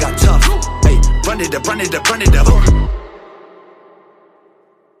down, but I got tough. Hey, run it up, run it up, run it up.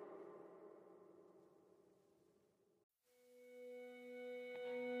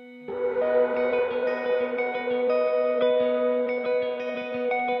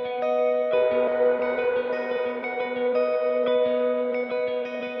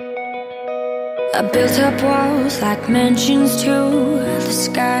 I built up walls like mansions to the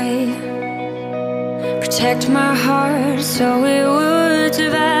sky. Protect my heart so it would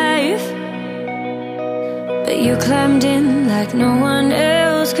survive. But you climbed in like no one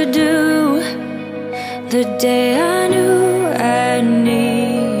else could do. The day I knew I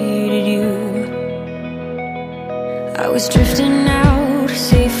needed you, I was drifting out,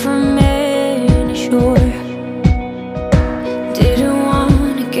 safe from any shore. Didn't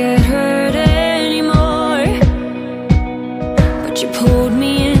want to get hurt anymore, but you pulled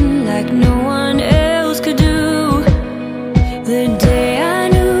me in like no one else could do. The day I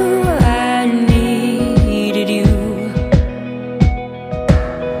knew I needed you.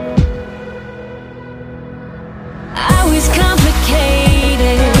 I was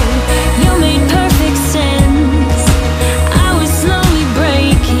complicated, you made perfect sense. I was slowly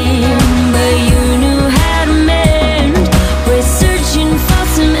breaking, but you knew how to mend. We're searching for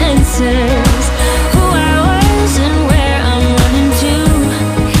some answers, who I was and where I'm running to.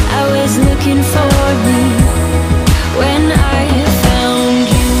 I was looking for me when I found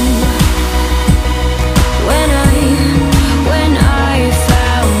you. When I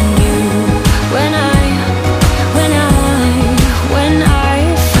found you. When I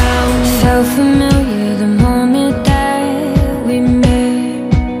found. Felt familiar the moment that we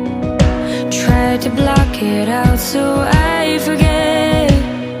met. Tried to block it out so I forget.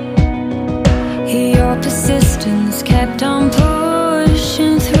 Your persistence kept on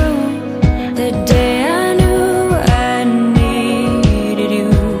pushing through. The day I knew I needed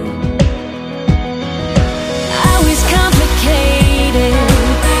you. I was complicated,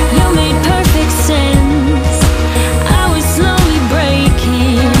 you made perfect sense. I was slowly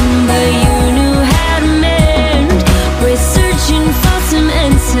breaking, but you knew how to mend. We're searching for some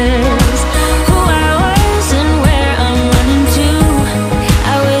answers, who I was and where I'm running to.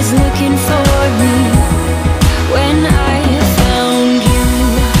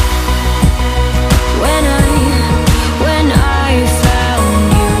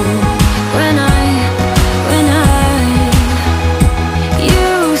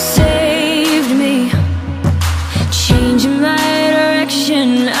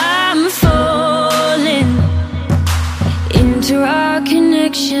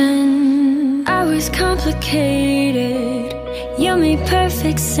 was complicated. You made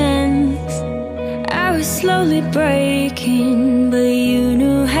perfect sense. I was slowly breaking, but you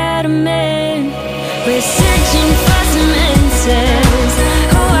knew how to mend. We're searching for some answers.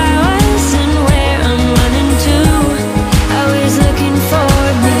 Who I was and where I'm running to. I was looking for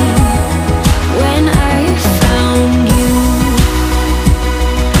me when I found you.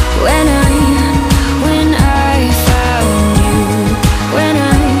 When I found you. When I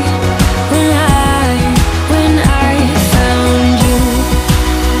found you.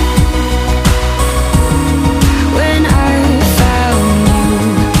 When I found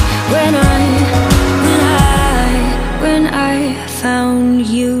you. When I found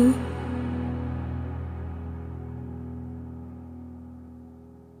you.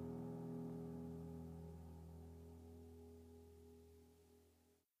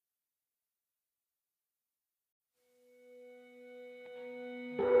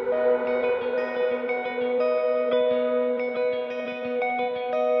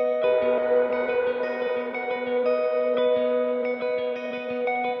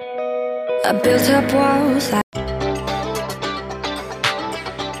 I built up walls.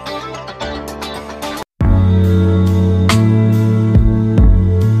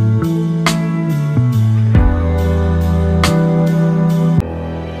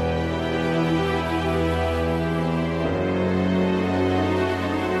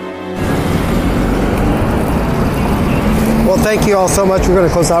 Well, thank you all so much. We're going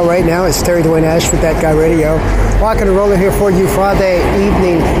to close out right now. It's Terry Dwayne Ashford, DatguyRadio. Rocking and rolling here for you Friday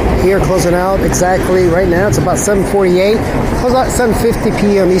evening. Here closing out exactly right now. It's about 7:48. Close out 7:50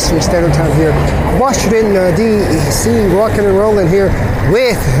 p.m. Eastern Standard Time here. Washington, D.C. Rocking and rolling here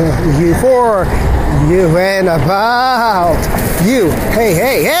with you for you and about you. Hey,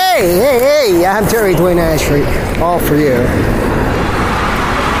 hey, hey, hey, hey. I'm Terry Dwayne Ashford. All for you. I'ma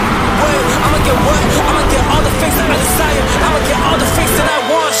get what? I'ma get all the things that I desire. I'ma get all the things that I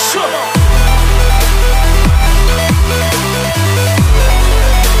want, sure.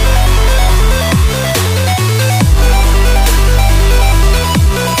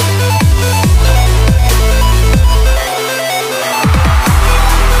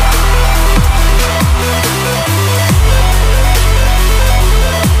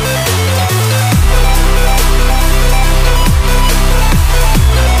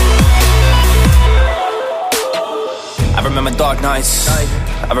 I remember dark nights, I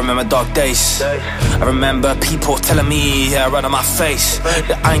remember dark days. I remember people telling me right on my face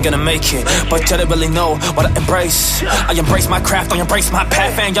that I ain't gonna make it, but you don't really know what I embrace. I embrace my craft, I embrace my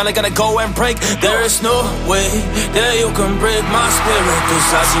path, and y'all ain't gonna go and break. There is no way that you can break my spirit,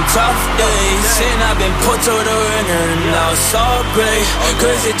 cause I've seen tough days, and I've been put to the ringer, and now it's all great,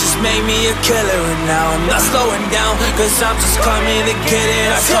 cause it just made me a killer, and now I'm not slowing down, cause I'm just coming to get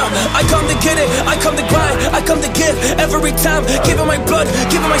it. I come to get it, I come to grind, I come to give every time, giving my blood,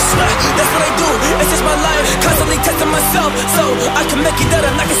 giving my sweat, that's what I do, it's just my life, constantly testing myself, so I can make it that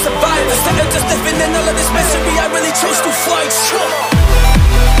and I can survive. Instead of just living in all of this misery, I really chose to fight.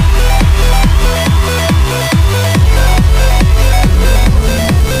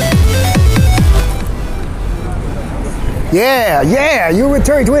 Yeah, you with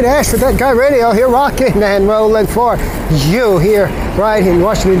Terry Dwayne Ashford, DatguyRadio, here rocking and rolling for you here right in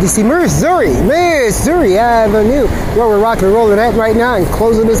Washington, D.C., Missouri Avenue, where we're rocking and rolling at right now and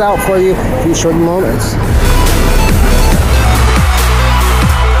closing this out for you in a few short moments.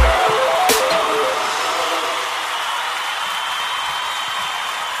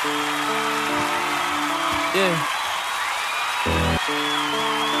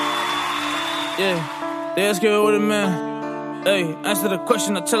 Yeah, let's get with it, man. Hey, answer the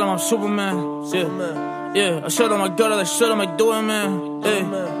question, I tell them I'm Superman. Yeah, I show them my daughter, I show them I do it, man.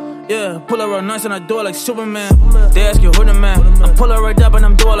 Yeah, pull her real nice and I do it like Superman. They ask you who the man, I pull her right up and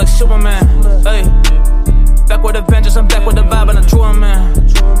I'm doing like Superman. Hey, back with the vengeance, I'm back with the vibe and I'm true, man.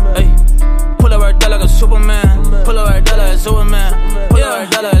 Hey, pull her right down like a Superman. Pull her right down like a Superman.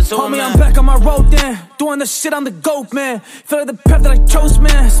 Homie, I'm back on my road then. Doing the shit, I'm the GOAT, man. Feel like the path that I chose,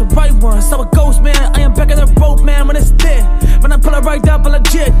 man. It's the right one, it's how it goes, man. I am back at the road, man, when it's there. When I pull it right down, but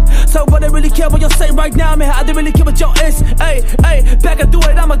legit. So what I really care what you say right now, man. I didn't really care what your is. Hey, back I do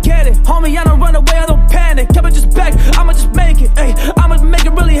it, I'ma get it. Homie, I don't run away, I don't panic. Keep it just back, I'ma just make it. Hey, I'ma make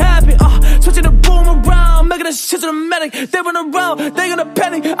it really happen. Switching the boom around, making the shit dramatic. They run around, they gonna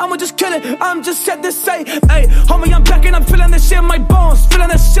panic. I'ma just kill it, I'm just set to say. Hey, homie, I'm back and I'm feeling this shit in my bones. Feeling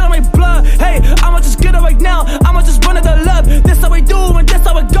that shit in my blood. Hey, I'ma just get it right now. I'ma just run it to love. That's how we do and that's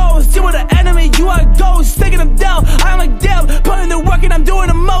how it goes. See where the enemy, you are goes. Taking them down, I'm like damn. Putting the work and I'm doing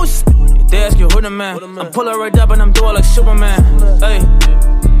the most. They ask you who the man, I'm pulling right up and I'm doing like Superman. Hey,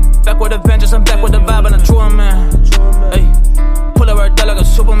 back with the vengeance, I'm back with the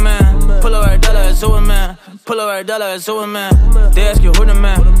right dollar as Superman. They ask you who the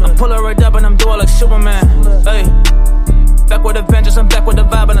man. I'm pulling right up and I'm doing like Superman. Hey, back with the vengeance, I'm back with the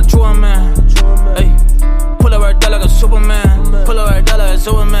vibe and I'm true man. Hey, pull it right dollar like a Superman. Pull it right dollar as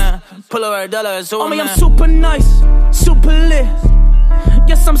Superman. Pull it right dollar as Superman. I'm super nice, super lit.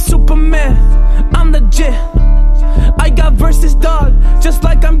 Yes, I'm Superman. I'm legit. I got verses, dog, just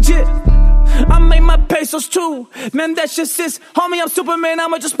like I'm Jit. I made my pesos too, man, that shit sis. Homie, I'm Superman,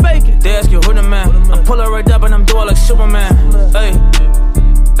 I'ma just fake it. They ask you who the man. I'm pulling right up and I'm doing like Superman. Hey,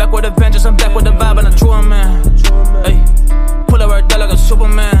 back with the vengeance, I'm back with the vibe and I'm true man. Hey, pull it right down like a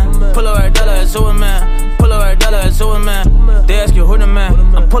Superman. Pull it right down like a Superman. Pull it right down like a Superman. They ask you who the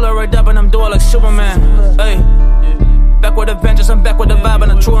man. I'm pulling right up and I'm doing like Superman. Hey, back with the vengeance, I'm back with the vibe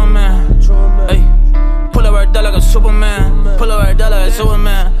and I'm true man. Hey, pull it right down like a Superman. Pull it right down like a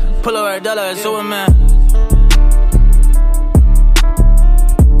Superman. Pull it right down like a Superman.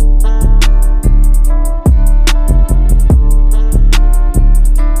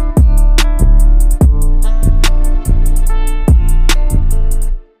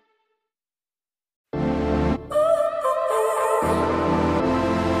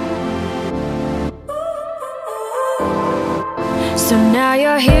 So now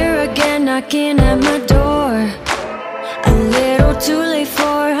you're here again, knocking at my door. A little too late for,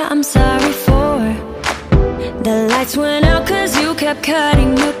 I'm sorry for. The lights went out cause you kept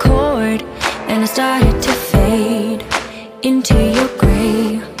cutting the cord, and I started to fade into your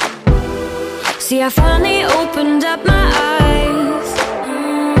gray. See, I finally opened up my eyes,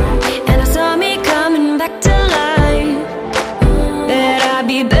 and I saw me coming back to life. That I'd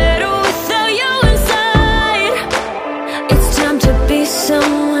be better without you inside. It's time to be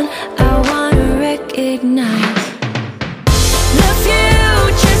someone I wanna recognize. The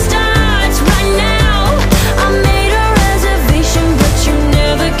future starts right now. I made a reservation, but you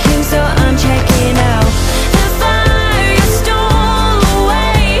never came, so I'm checking out. The fire you stole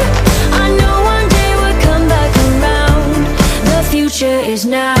away, I know one day we'll come back around. The future is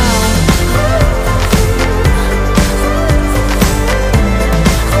now.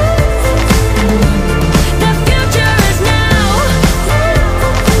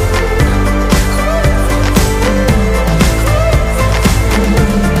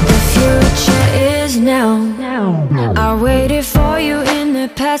 I waited for you in the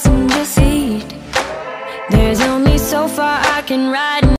passenger seat. There's only so far I can ride.